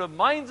simply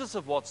reminds us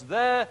of what's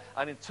there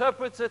and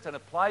interprets it and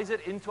applies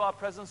it into our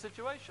present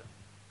situation.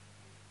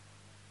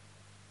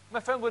 My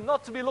friend, we're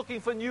not to be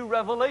looking for new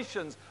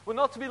revelations. We're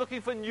not to be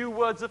looking for new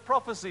words of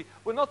prophecy.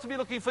 We're not to be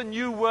looking for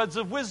new words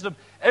of wisdom.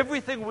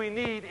 Everything we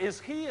need is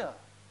here.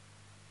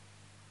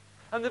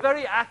 And the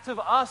very act of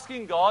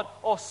asking God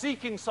or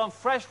seeking some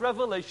fresh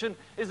revelation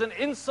is an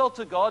insult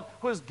to God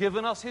who has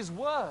given us his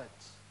word.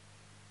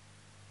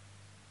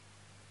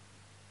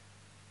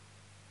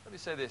 Let me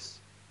say this.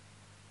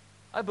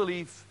 I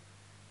believe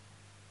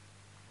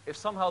if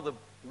somehow the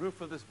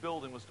roof of this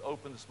building was to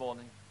open this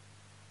morning,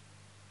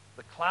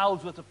 the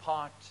clouds were to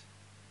part,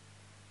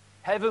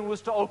 heaven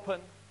was to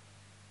open,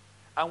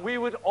 and we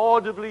would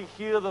audibly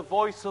hear the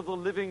voice of the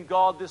living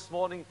God this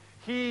morning,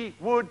 he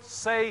would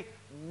say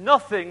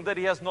nothing that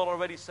he has not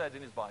already said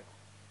in his Bible.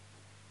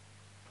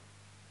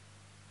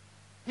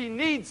 He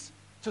needs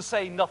to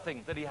say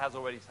nothing that he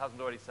hasn't already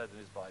said in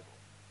his Bible.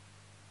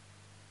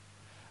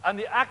 And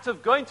the act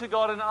of going to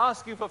God and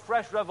asking for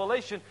fresh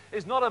revelation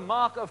is not a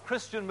mark of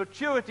Christian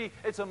maturity,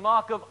 it's a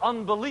mark of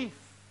unbelief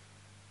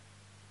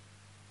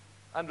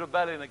and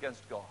rebellion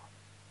against God.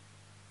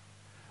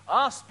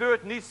 Our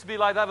spirit needs to be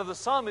like that of the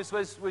psalmist,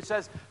 which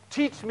says,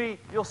 teach me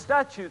your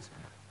statutes,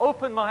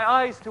 open my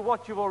eyes to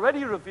what you've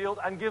already revealed,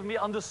 and give me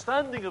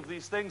understanding of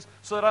these things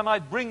so that I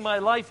might bring my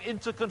life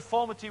into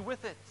conformity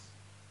with it.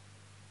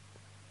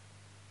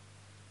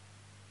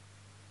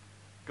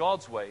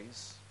 God's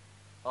ways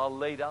are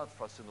laid out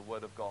for us in the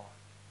Word of God.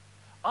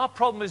 Our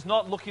problem is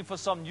not looking for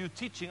some new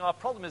teaching. Our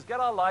problem is get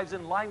our lives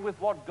in line with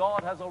what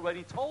God has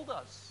already told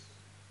us.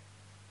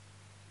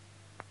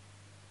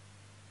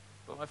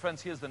 But my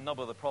friends, here's the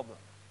nub of the problem.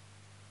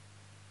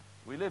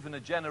 We live in a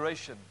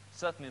generation,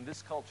 certainly in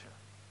this culture,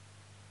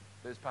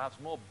 that is perhaps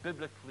more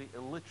biblically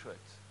illiterate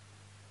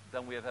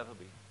than we have ever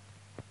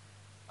been.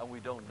 And we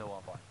don't know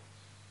our Bibles.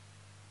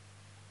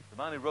 The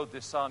man who wrote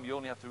this psalm, you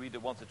only have to read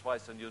it once or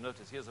twice and you'll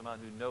notice here's a man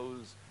who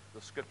knows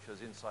the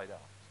scriptures inside out.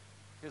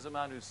 Here's a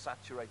man who's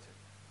saturated.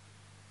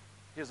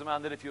 Here's a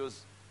man that if he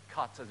was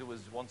cut, as it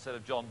was once said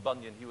of John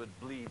Bunyan, he would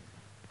bleed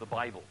the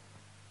Bible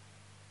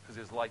because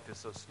his life is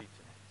so steeped in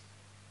it.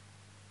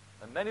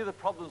 And many of the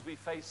problems we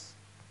face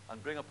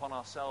and bring upon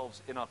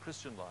ourselves in our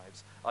Christian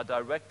lives are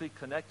directly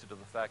connected to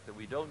the fact that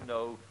we don't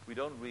know, we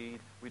don't read,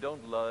 we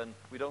don't learn,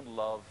 we don't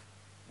love,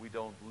 we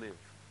don't live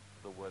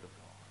the Word of God.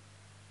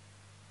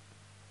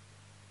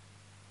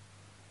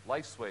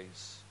 Life's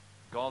ways,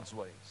 God's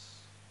ways.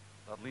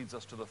 That leads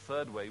us to the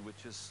third way,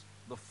 which is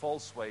the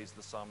false ways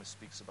the psalmist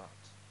speaks about.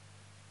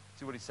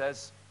 See what he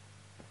says?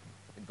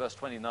 In verse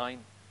 29,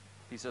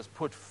 he says,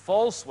 put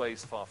false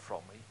ways far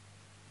from me,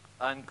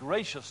 and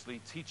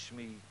graciously teach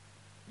me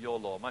your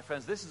law. My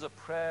friends, this is a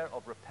prayer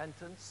of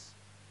repentance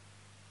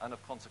and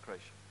of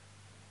consecration.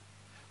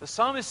 The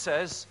psalmist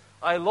says,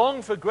 I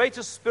long for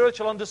greater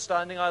spiritual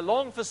understanding, I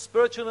long for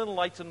spiritual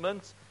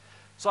enlightenment,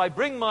 so I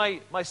bring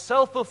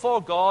myself before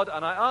God,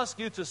 and I ask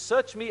you to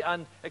search me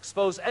and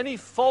expose any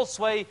false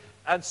way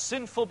and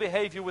sinful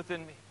behavior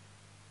within me.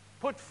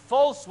 Put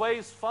false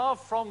ways far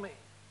from me.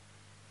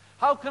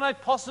 How can I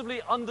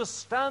possibly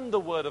understand the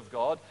Word of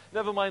God,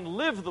 never mind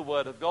live the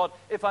Word of God,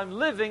 if I'm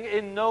living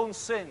in known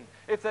sin,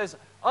 if there's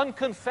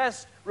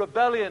unconfessed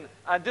rebellion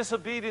and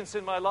disobedience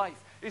in my life?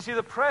 You see,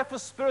 the prayer for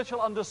spiritual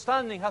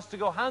understanding has to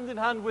go hand in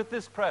hand with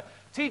this prayer.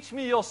 Teach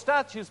me your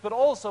statutes, but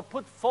also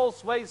put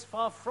false ways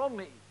far from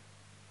me.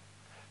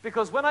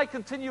 Because when I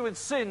continue in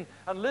sin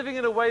and living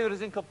in a way that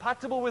is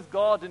incompatible with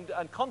God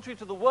and contrary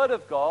to the Word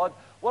of God,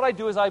 what I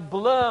do is I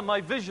blur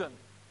my vision.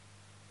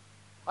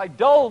 I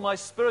dull my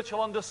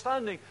spiritual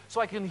understanding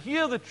so I can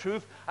hear the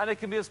truth and it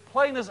can be as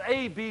plain as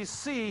A, B,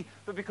 C,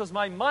 but because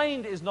my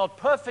mind is not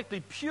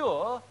perfectly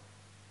pure,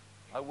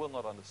 I will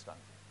not understand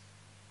it.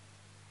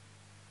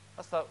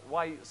 That's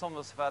why some of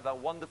us have had that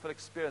wonderful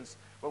experience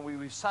when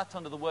we've sat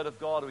under the Word of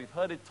God, or we've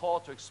heard it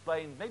taught or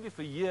explained, maybe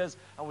for years,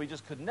 and we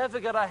just could never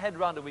get our head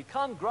around it. We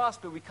can't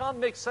grasp it. We can't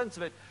make sense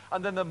of it.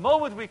 And then the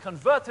moment we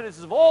convert it, it's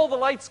as if all the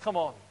lights come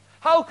on.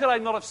 How could I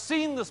not have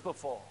seen this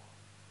before?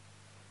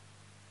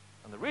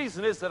 And the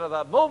reason is that at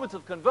that moment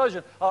of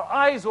conversion, our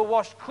eyes were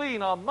washed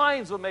clean, our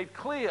minds were made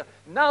clear.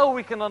 Now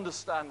we can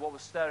understand what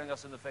was staring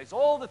us in the face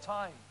all the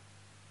time.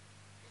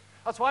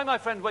 That's why, my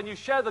friend, when you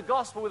share the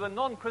gospel with a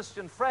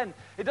non-Christian friend,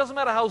 it doesn't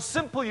matter how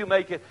simple you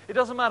make it. It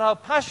doesn't matter how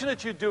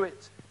passionate you do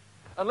it.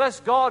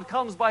 Unless God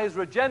comes by his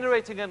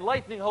regenerating,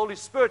 enlightening Holy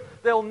Spirit,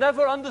 they'll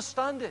never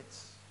understand it.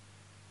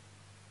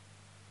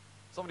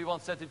 Somebody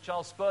once said to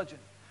Charles Spurgeon,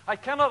 I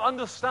cannot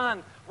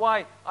understand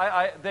why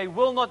they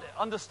will not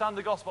understand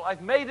the gospel.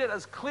 I've made it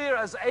as clear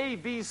as A,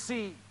 B,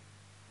 C.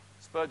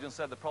 Spurgeon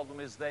said the problem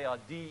is they are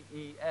D,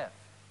 E, F.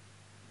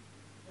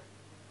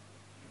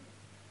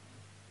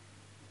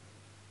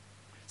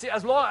 See,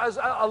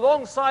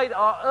 alongside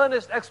our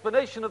earnest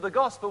explanation of the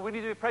gospel, we need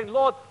to be praying,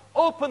 Lord,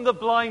 open the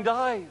blind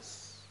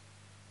eyes.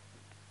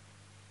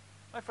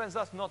 My friends,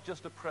 that's not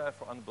just a prayer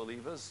for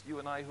unbelievers. You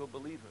and I who are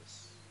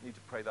believers need to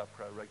pray that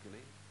prayer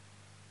regularly.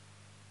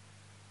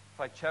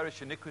 If I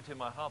cherish iniquity in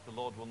my heart, the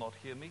Lord will not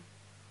hear me.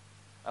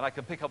 And I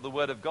can pick up the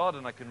Word of God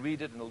and I can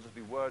read it and it'll just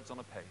be words on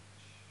a page.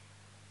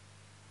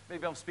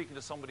 Maybe I'm speaking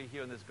to somebody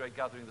here in this great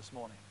gathering this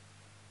morning.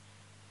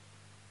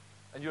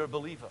 And you're a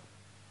believer.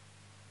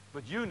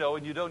 But you know,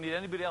 and you don't need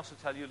anybody else to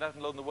tell you, let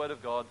alone the Word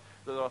of God,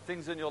 that there are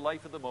things in your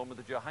life at the moment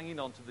that you're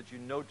hanging on to that you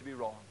know to be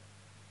wrong.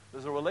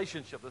 There's a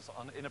relationship that's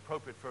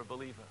inappropriate for a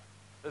believer.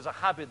 There's a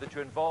habit that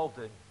you're involved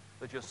in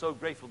that you're so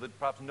grateful that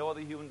perhaps no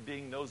other human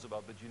being knows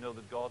about, but you know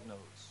that God knows.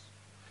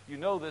 You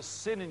know there's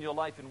sin in your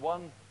life in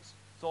one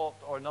sort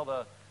or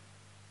another,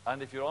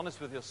 and if you're honest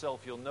with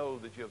yourself, you'll know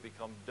that you have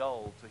become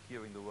dull to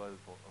hearing the word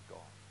of God.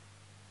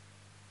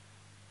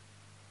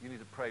 You need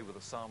to pray with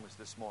the psalmist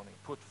this morning.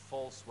 Put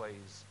false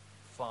ways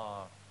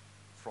far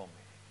from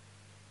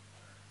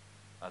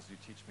me as you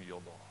teach me your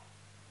law.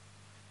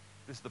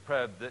 This is the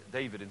prayer of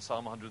David in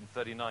Psalm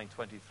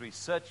 139:23.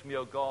 Search me,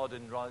 O God,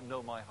 and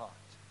know my heart.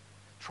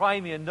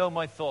 Try me and know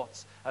my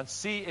thoughts, and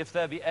see if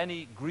there be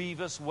any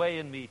grievous way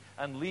in me,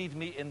 and lead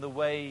me in the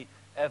way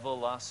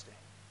everlasting.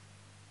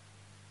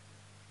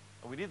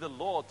 And we need the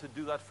Lord to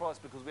do that for us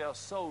because we are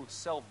so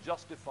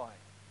self-justifying,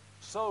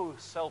 so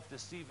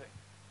self-deceiving.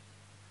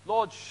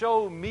 Lord,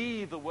 show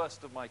me the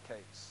worst of my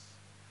case.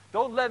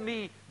 Don't let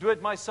me do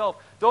it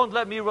myself. Don't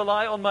let me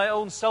rely on my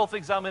own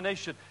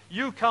self-examination.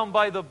 You come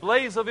by the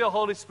blaze of your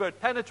Holy Spirit,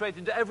 penetrate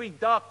into every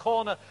dark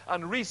corner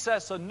and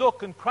recess and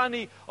nook and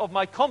cranny of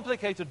my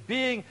complicated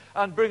being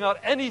and bring out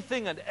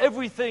anything and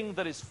everything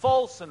that is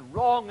false and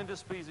wrong and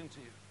displeasing to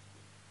you.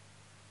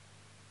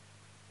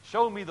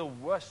 Show me the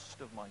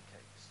worst of my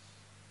case.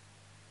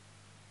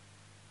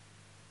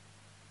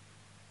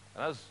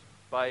 And as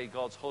by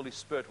God's Holy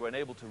Spirit we're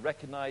enabled to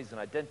recognize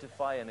and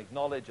identify and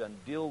acknowledge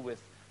and deal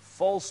with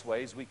false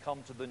ways, we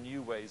come to the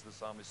new ways the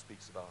psalmist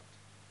speaks about.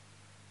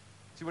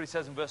 See what he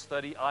says in verse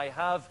 30? I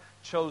have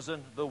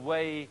chosen the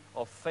way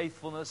of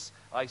faithfulness.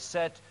 I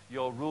set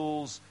your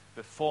rules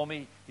before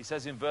me. He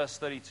says in verse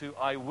 32,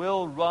 I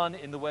will run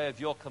in the way of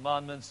your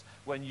commandments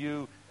when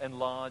you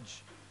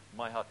enlarge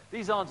my heart.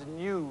 These aren't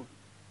new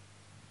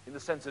in the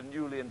sense of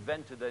newly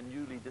invented, they're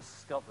newly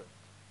discovered.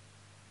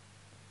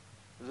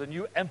 There's a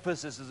new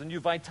emphasis, there's a new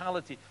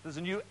vitality, there's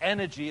a new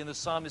energy in the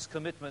psalmist's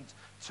commitment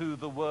to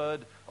the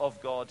word of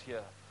God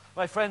here.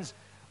 My friends,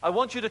 I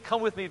want you to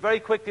come with me very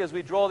quickly as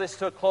we draw this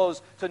to a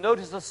close, to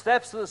notice the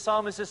steps that the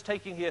psalmist is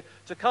taking here,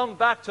 to come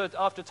back to it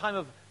after a time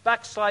of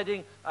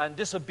backsliding and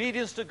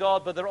disobedience to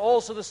God, but there are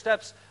also the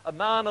steps a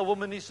man or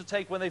woman needs to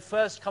take when they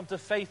first come to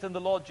faith in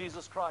the Lord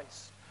Jesus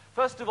Christ.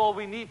 First of all,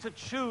 we need to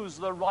choose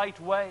the right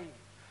way.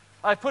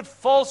 I put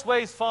false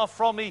ways far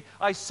from me.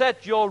 I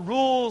set your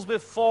rules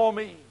before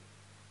me.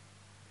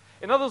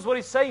 In other words, what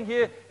he's saying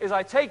here is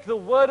I take the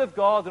Word of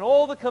God and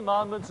all the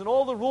commandments and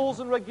all the rules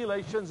and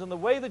regulations and the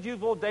way that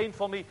you've ordained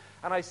for me,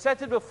 and I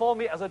set it before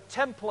me as a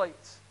template.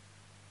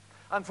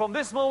 And from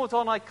this moment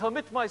on, I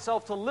commit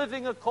myself to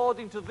living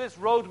according to this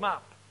roadmap.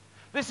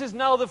 This is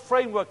now the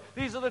framework.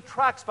 These are the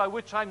tracks by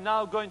which I'm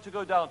now going to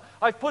go down.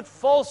 I've put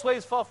false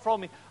ways far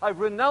from me.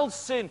 I've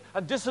renounced sin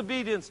and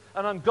disobedience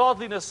and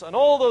ungodliness and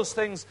all those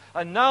things,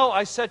 and now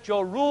I set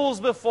your rules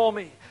before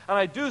me. And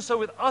I do so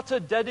with utter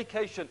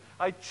dedication.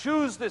 I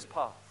choose this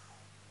path.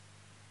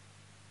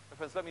 My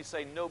friends, let me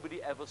say,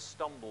 nobody ever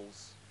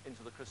stumbles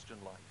into the Christian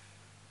life.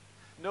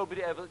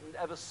 Nobody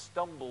ever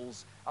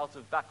stumbles out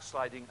of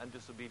backsliding and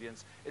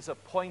disobedience. It's a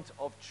point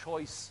of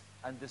choice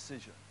and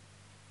decision.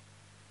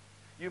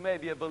 You may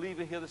be a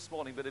believer here this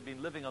morning, but have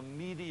been living a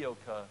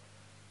mediocre,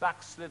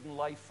 backslidden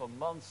life for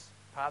months,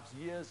 perhaps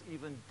years,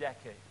 even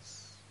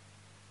decades.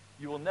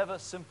 You will never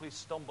simply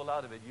stumble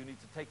out of it. You need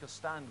to take a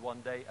stand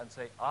one day and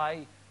say,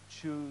 I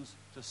choose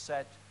to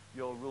set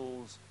your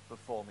rules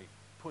before me.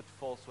 Put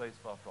false ways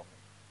far from me.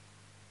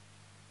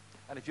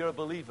 And if you're a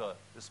believer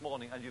this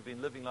morning and you've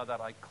been living like that,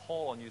 I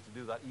call on you to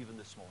do that even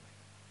this morning.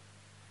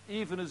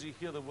 Even as you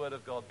hear the word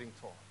of God being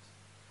taught.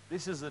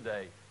 This is the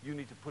day you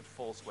need to put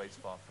false ways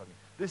far from you.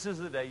 This is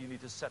the day you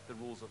need to set the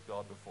rules of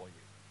God before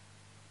you.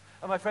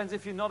 And my friends,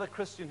 if you're not a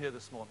Christian here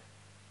this morning,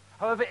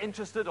 however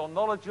interested or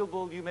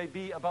knowledgeable you may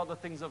be about the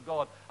things of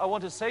God, I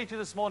want to say to you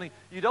this morning,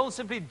 you don't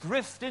simply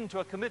drift into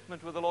a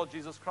commitment with the Lord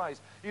Jesus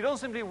Christ. You don't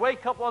simply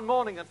wake up one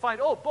morning and find,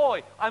 oh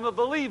boy, I'm a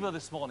believer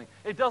this morning.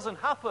 It doesn't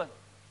happen.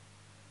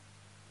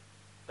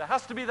 There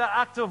has to be that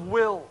act of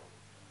will.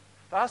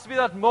 There has to be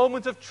that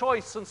moment of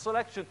choice and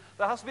selection.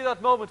 There has to be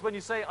that moment when you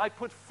say, I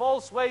put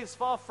false ways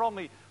far from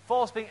me.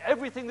 False being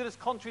everything that is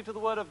contrary to the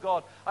Word of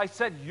God. I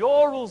set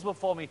your rules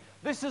before me.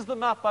 This is the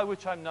map by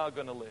which I'm now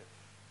going to live.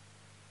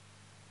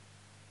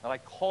 And I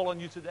call on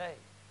you today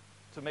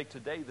to make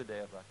today the day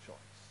of that choice.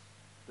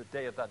 The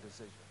day of that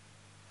decision.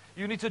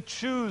 You need to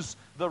choose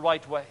the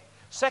right way.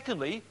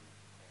 Secondly,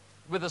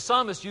 with the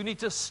psalmist, you need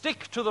to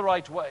stick to the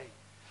right way.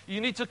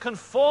 You need to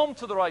conform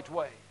to the right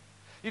way.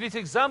 You need to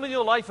examine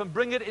your life and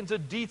bring it into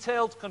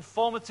detailed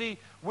conformity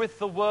with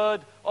the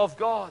Word of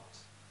God.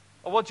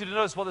 I want you to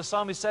notice what the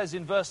psalmist says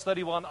in verse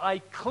 31. I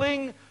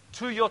cling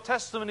to your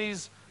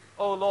testimonies,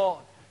 O Lord.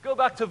 Go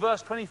back to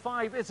verse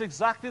 25. It's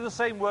exactly the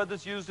same word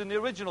that's used in the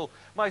original.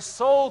 My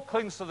soul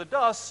clings to the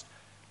dust.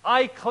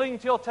 I cling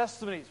to your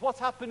testimonies. What's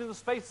happened in the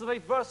space of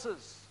 8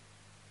 verses?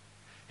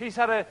 He's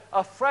had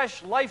a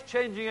fresh,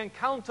 life-changing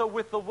encounter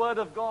with the Word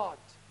of God.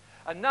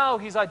 And now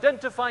he's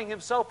identifying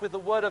himself with the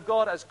Word of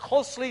God as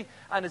closely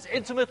and as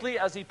intimately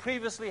as he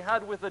previously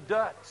had with the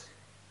dirt.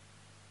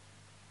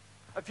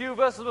 A few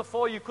verses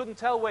before, you couldn't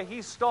tell where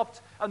he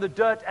stopped and the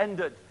dirt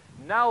ended.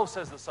 Now,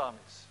 says the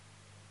psalmist,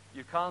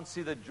 You can't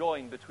see the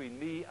join between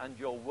me and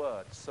your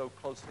word. So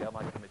closely am I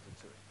committed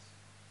to it.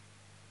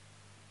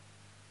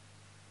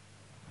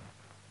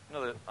 You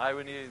know, the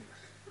irony,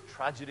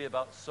 tragedy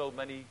about so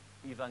many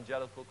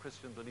evangelical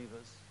Christian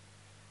believers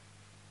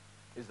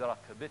is that our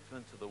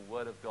commitment to the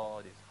Word of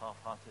God is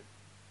half-hearted.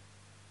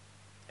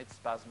 It's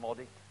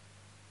spasmodic.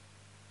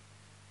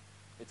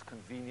 It's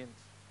convenient.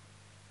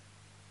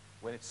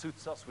 When it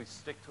suits us, we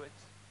stick to it.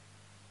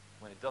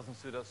 When it doesn't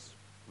suit us,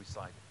 we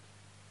side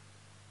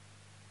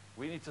it.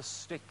 We need to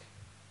stick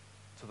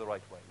to the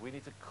right way. We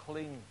need to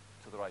cling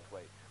to the right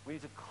way. We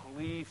need to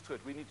cleave to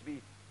it. We need to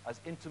be as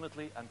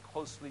intimately and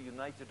closely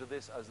united to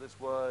this as this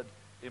word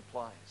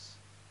implies.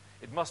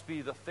 It must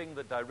be the thing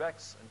that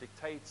directs and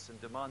dictates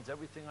and demands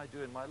everything I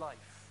do in my life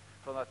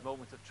from that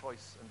moment of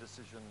choice and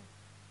decision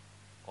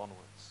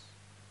onwards.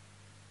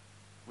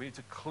 We need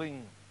to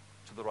cling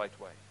to the right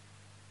way.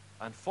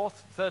 And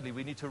thirdly,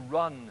 we need to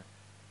run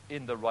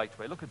in the right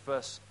way. Look at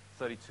verse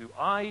 32.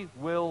 I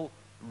will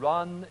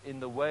run in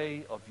the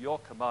way of your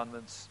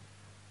commandments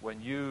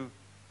when you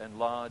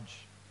enlarge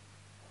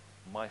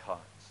my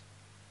heart.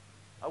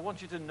 I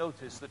want you to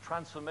notice the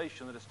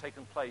transformation that has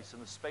taken place in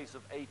the space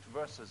of 8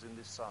 verses in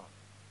this psalm.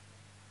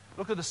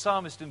 Look at the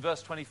psalmist in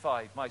verse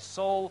 25. My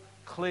soul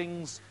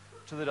clings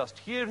to the dust.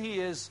 Here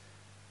he is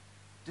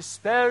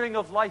despairing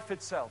of life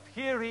itself.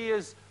 Here he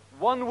is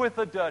one with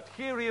the dirt.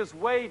 Here he is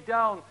weighed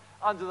down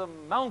under the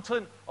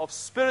mountain of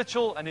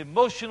spiritual and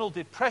emotional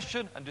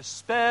depression and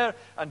despair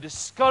and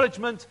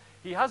discouragement.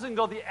 He hasn't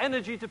got the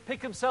energy to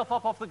pick himself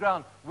up off the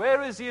ground.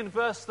 Where is he in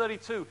verse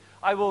 32?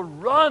 I will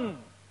run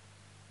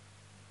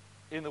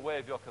in the way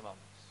of your commandments.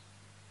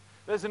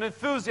 There's an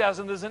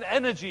enthusiasm, there's an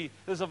energy,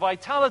 there's a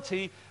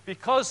vitality,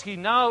 because he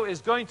now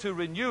is going to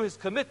renew his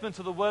commitment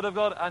to the Word of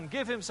God and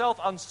give himself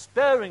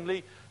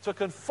unsparingly to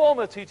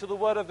conformity to the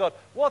Word of God.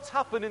 What's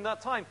happened in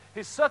that time?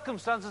 His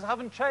circumstances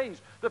haven't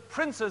changed. The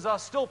princes are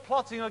still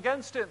plotting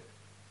against him.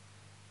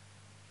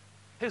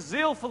 His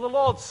zeal for the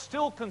Lord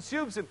still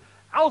consumes him.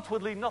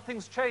 Outwardly,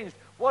 nothing's changed.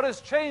 What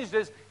has changed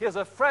is he has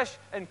a fresh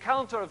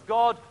encounter of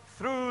God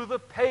through the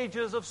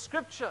pages of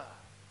Scripture.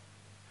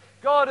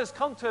 God has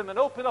come to him and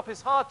opened up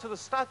his heart to the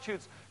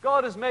statutes.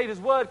 God has made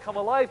his word come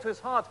alive to his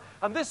heart.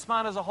 And this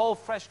man has a whole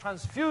fresh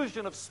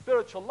transfusion of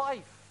spiritual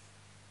life.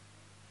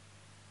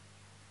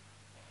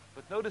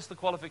 But notice the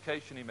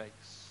qualification he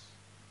makes.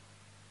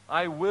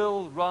 I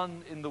will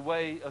run in the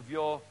way of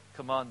your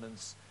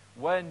commandments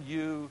when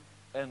you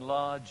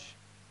enlarge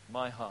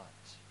my heart.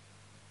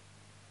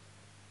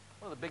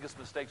 One of the biggest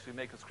mistakes we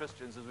make as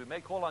Christians is we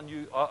make all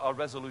our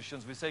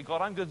resolutions. We say,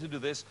 God, I'm going to do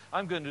this,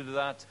 I'm going to do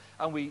that,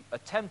 and we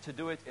attempt to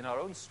do it in our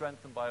own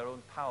strength and by our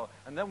own power.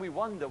 And then we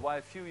wonder why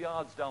a few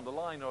yards down the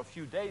line or a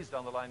few days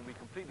down the line we've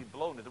completely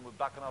blown it and we're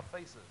back on our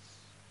faces.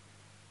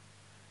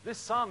 This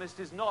psalmist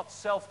is not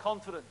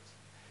self-confident.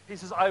 He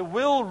says, I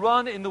will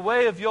run in the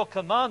way of your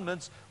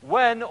commandments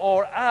when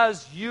or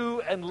as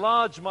you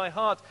enlarge my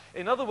heart.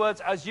 In other words,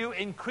 as you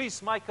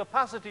increase my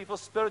capacity for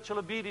spiritual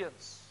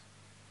obedience.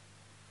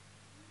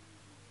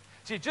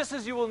 See, just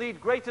as you will need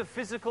greater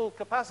physical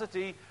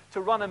capacity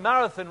to run a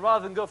marathon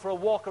rather than go for a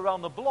walk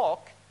around the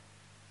block,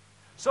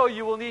 so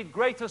you will need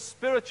greater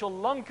spiritual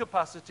lung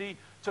capacity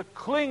to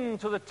cling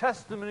to the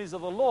testimonies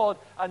of the Lord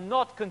and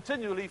not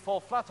continually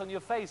fall flat on your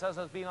face, as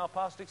has been our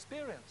past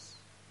experience.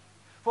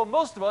 For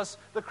most of us,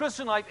 the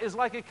Christian life is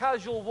like a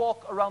casual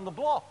walk around the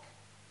block.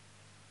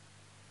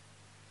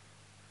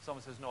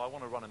 Someone says, no, I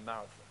want to run a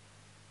marathon.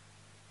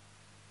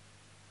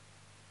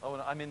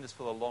 I'm in this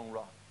for the long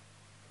run.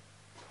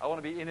 I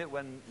want to be in it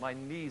when my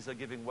knees are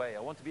giving way.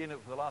 I want to be in it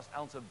for the last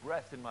ounce of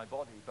breath in my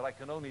body. But I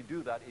can only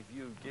do that if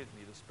you give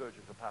me the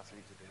spiritual capacity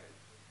to do it.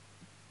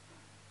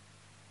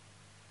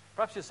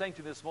 Perhaps you're saying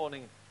to me this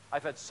morning,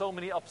 I've had so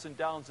many ups and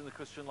downs in the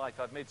Christian life.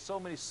 I've made so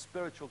many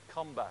spiritual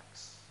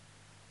comebacks.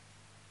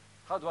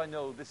 How do I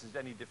know this is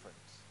any different?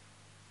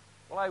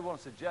 Well, I want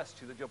to suggest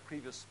to you that your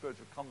previous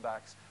spiritual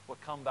comebacks were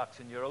comebacks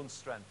in your own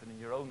strength and in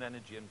your own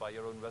energy and by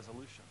your own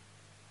resolution.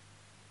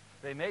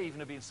 They may even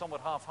have been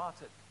somewhat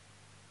half-hearted.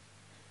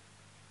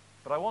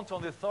 But I want to,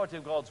 on the authority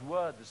of God's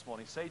word this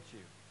morning, say to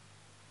you,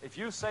 if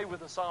you say with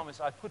the psalmist,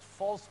 I put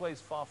false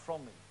ways far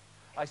from me,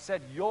 I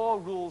set your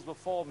rules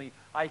before me,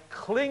 I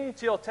cling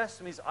to your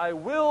testimonies, I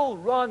will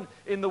run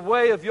in the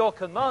way of your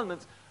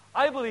commandments,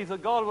 I believe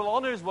that God will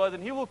honor his word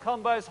and he will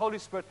come by his Holy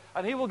Spirit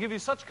and he will give you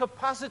such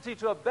capacity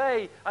to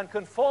obey and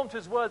conform to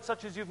his word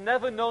such as you've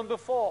never known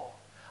before.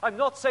 I'm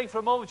not saying for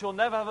a moment you'll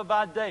never have a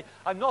bad day.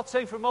 I'm not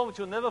saying for a moment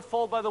you'll never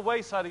fall by the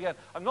wayside again.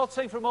 I'm not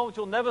saying for a moment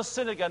you'll never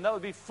sin again. That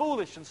would be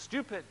foolish and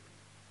stupid.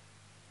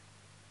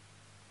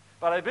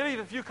 But I believe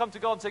if you come to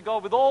God and say,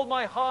 God, with all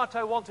my heart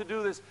I want to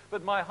do this,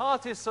 but my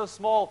heart is so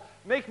small,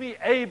 make me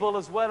able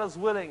as well as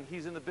willing.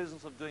 He's in the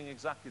business of doing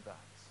exactly that.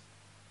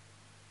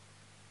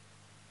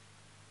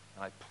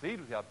 And I plead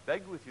with you, I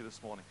beg with you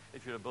this morning,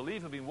 if you're a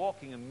believer been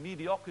walking in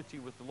mediocrity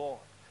with the Lord,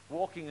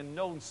 walking in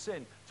known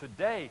sin,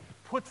 today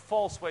put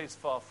false ways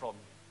far from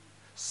you.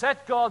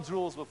 Set God's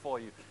rules before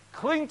you.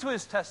 Cling to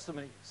his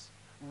testimonies.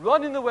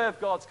 Run in the way of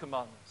God's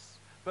commandments.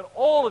 But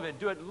all of it,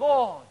 do it,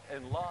 Lord,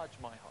 enlarge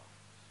my heart.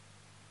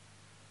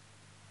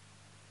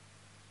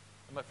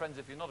 And my friends,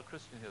 if you're not a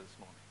Christian here this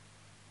morning,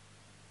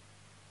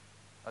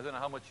 I don't know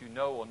how much you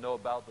know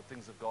about the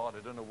things of God.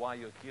 I don't know why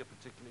you're here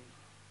particularly.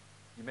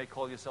 You may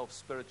call yourself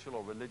spiritual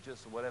or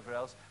religious or whatever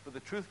else. But the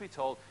truth be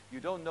told,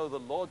 you don't know the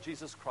Lord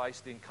Jesus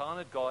Christ, the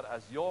incarnate God,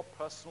 as your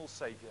personal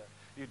Savior.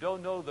 You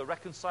don't know the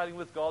reconciling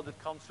with God that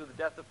comes through the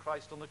death of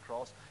Christ on the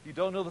cross. You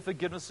don't know the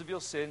forgiveness of your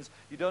sins.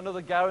 You don't know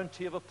the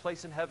guarantee of a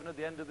place in heaven at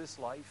the end of this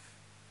life.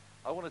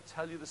 I want to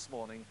tell you this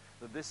morning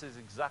that this is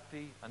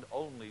exactly and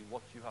only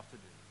what you have to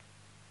do.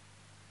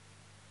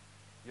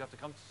 You have to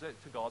come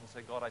to God and say,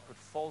 God, I put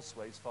false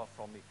ways far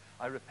from me.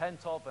 I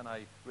repent of and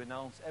I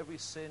renounce every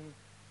sin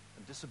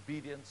and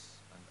disobedience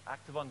and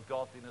act of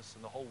ungodliness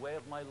and the whole way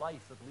of my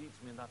life that leads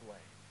me in that way.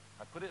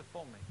 I put it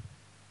from me.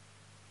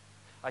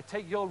 I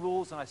take your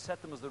rules and I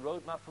set them as the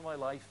roadmap for my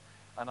life,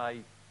 and I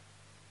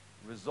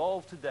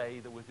resolve today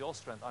that with your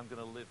strength I'm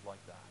going to live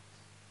like that.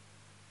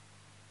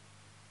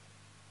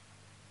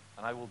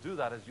 And I will do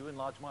that as you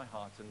enlarge my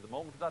heart. And in the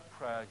moment of that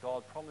prayer,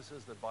 God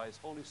promises that by his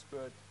Holy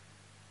Spirit,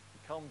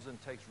 he comes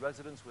and takes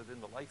residence within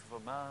the life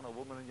of a man, a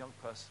woman, and young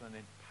person, and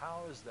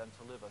empowers them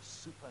to live a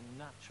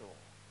supernatural,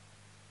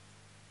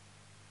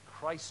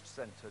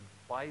 Christ-centered,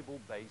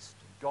 Bible-based,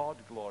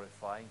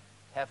 God-glorifying,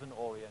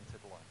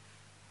 heaven-oriented life.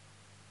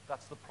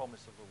 That's the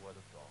promise of the Word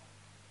of God.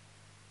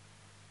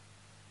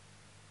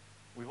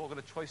 We've all got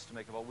a choice to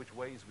make about which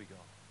ways we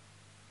go.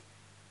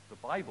 The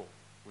Bible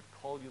would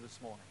call you this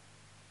morning,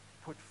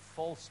 put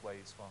false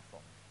ways far from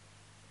you.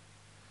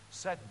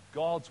 Set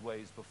God's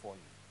ways before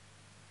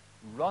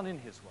you. Run in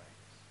his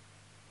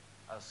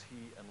ways as he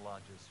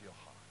enlarges your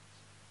heart.